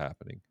hear what's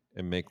happening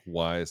and make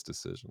wise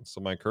decisions.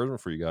 So my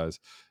encouragement for you guys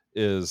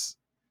is,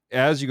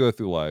 as you go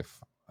through life,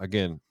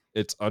 again,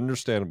 it's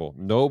understandable,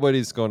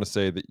 nobody's going to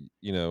say that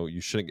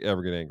you shouldn't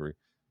ever get angry,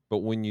 but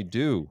when you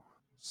do,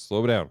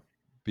 slow down,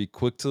 be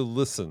quick to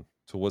listen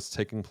to what's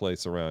taking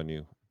place around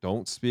you.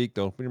 Don't speak,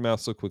 don't open your mouth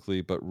so quickly,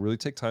 but really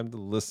take time to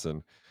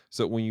listen.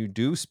 So that when you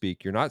do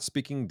speak, you're not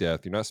speaking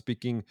death, you're not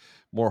speaking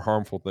more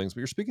harmful things, but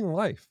you're speaking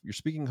life. You're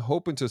speaking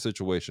hope into a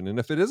situation. And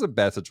if it is a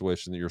bad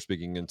situation that you're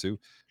speaking into,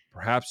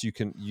 perhaps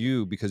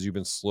because you've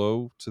been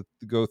slow to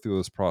go through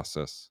this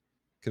process,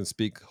 can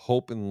speak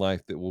hope in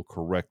life that will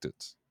correct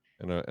it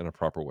in a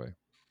proper way.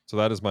 So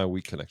that is my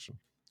weak connection.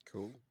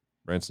 Cool.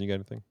 Branson, you got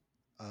anything?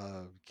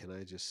 Can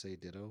I just say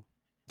ditto?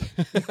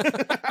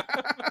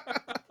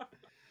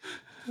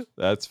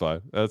 That's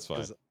fine. That's fine.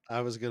 Because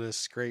I was gonna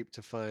scrape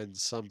to find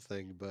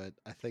something, but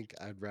I think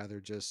I'd rather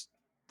just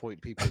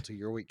point people to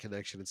your weak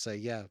connection and say,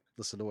 "Yeah,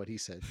 listen to what he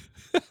said."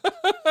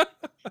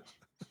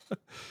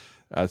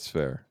 That's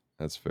fair.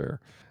 That's fair.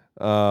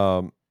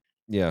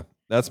 Yeah,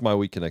 that's my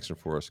weak connection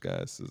for us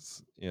guys.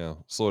 Is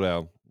slow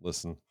down,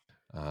 listen.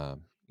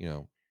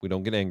 We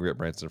don't get angry at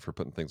Branson for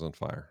putting things on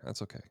fire.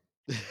 That's okay.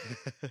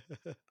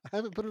 I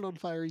haven't put it on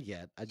fire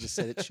yet. I just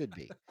said it should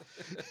be.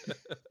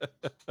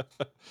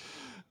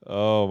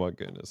 Oh my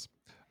goodness.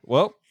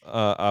 Well,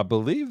 I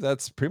believe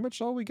that's pretty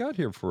much all we got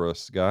here for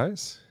us,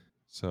 guys.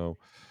 So,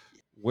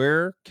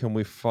 where can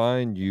we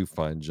find you,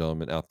 fine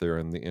gentlemen, out there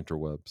in the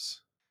interwebs?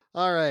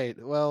 All right.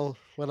 Well,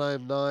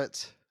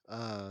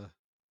 uh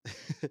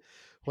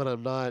when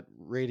I'm not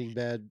rating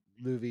bad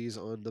movies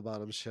on the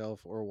bottom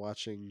shelf or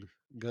watching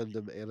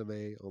Gundam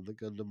anime on the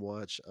Gundam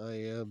Watch, I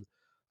am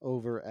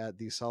over at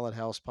the Solid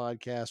House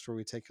podcast where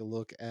we take a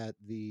look at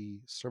the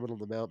Sermon on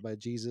the Mount by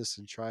Jesus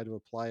and try to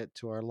apply it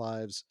to our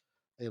lives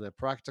in a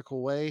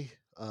practical way.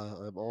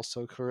 I'm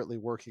also currently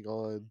working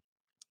on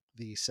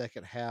the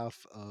second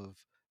half of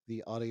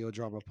the audio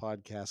drama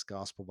podcast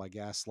Gospel by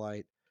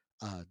Gaslight.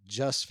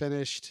 Just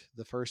finished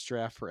the first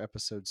draft for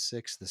episode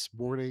 6 this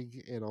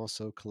morning and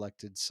also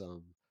collected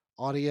some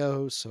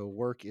audio. So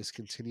work is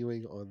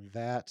continuing on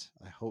that.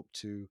 I hope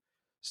to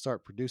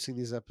start producing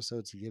these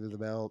episodes and getting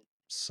them out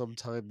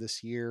sometime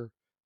this year.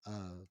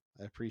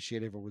 I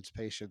appreciate everyone's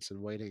patience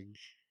and waiting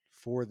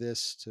for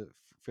this to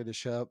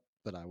finish up,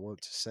 but I want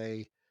to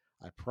say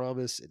I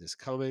promise it is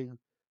coming.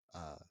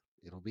 Uh,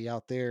 It'll be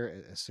out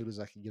there as soon as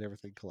I can get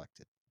everything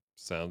collected.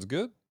 Sounds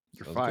good.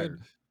 You're Sounds fired.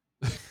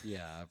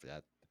 Yeah,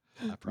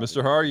 I probably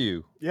Mr. How are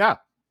you? Yeah.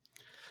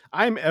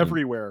 I'm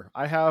everywhere.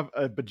 I have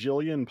a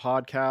bajillion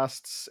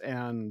podcasts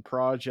and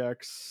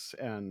projects,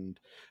 and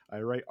I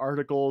write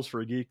articles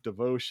for Geek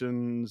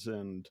Devotions,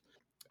 and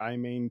I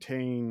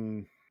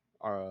maintain.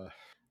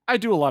 I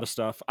do a lot of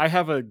stuff. I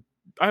have a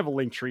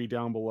link tree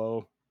down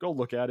below. Go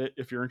look at it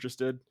if you're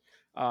interested.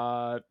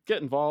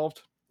 Get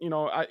involved.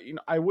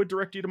 I would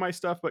direct you to my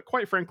stuff, but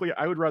quite frankly,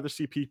 I would rather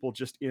see people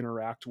just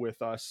interact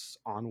with us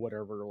on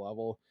whatever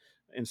level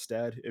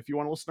instead. If you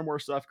want to listen to more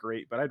stuff,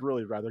 great, but I'd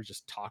really rather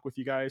just talk with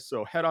you guys.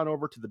 So head on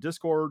over to the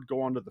Discord,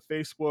 go onto the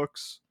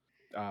Facebooks,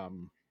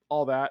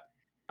 all that.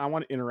 I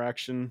want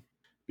interaction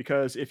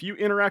because if you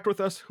interact with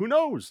us, who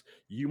knows?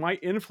 You might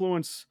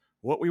influence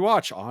what we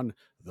watch on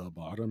the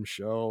bottom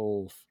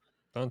shelf.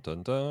 Dun,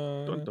 dun,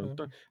 dun. Dun, dun,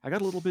 dun. I got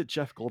a little bit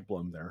Jeff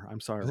Goldblum there.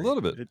 I'm sorry. A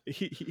little bit.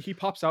 He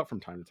pops out from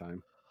time to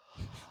time.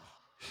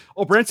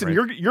 Oh, Branson,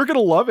 you're gonna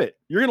love it.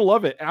 You're gonna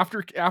love it.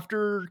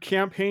 After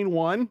campaign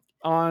 1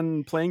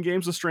 on playing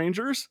games with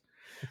strangers,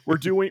 we're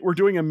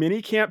doing a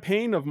mini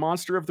campaign of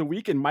Monster of the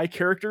Week, and my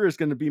character is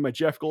going to be my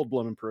Jeff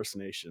Goldblum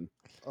impersonation.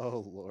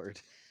 Oh Lord!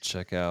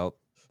 Check out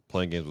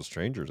Playing Games with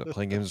Strangers at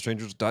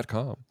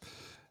playinggameswithstrangers.com.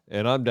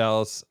 And I'm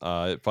Dallas.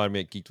 Find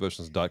me at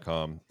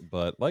geekdevotions.com.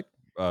 But like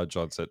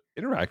John said,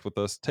 interact with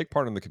us, take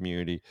part in the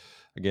community.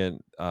 Again,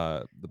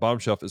 the Bottom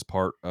Shelf is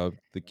part of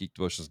the Geek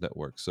Devotions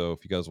Network. So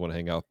if you guys want to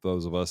hang out with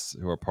those of us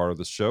who are part of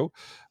the show,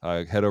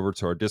 head over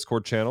to our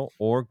Discord channel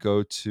or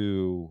go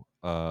to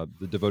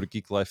the Devoted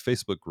Geek Life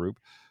Facebook group,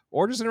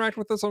 or just interact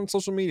with us on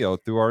social media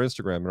through our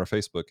Instagram and our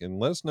Facebook, and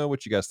let us know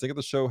what you guys think of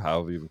the show.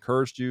 How have you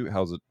encouraged you?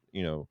 How's it,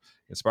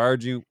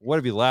 inspired you? What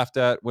have you laughed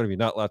at? What have you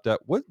not laughed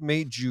at? What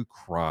made you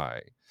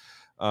cry?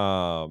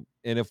 And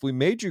if we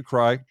made you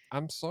cry,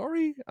 I'm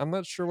sorry. I'm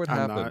not sure what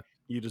happened.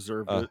 You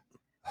deserved it.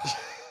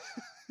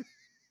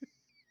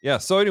 Yeah.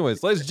 So,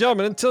 anyways, ladies and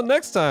gentlemen, until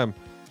next time,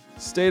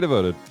 stay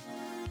devoted.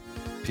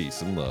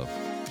 Peace and love.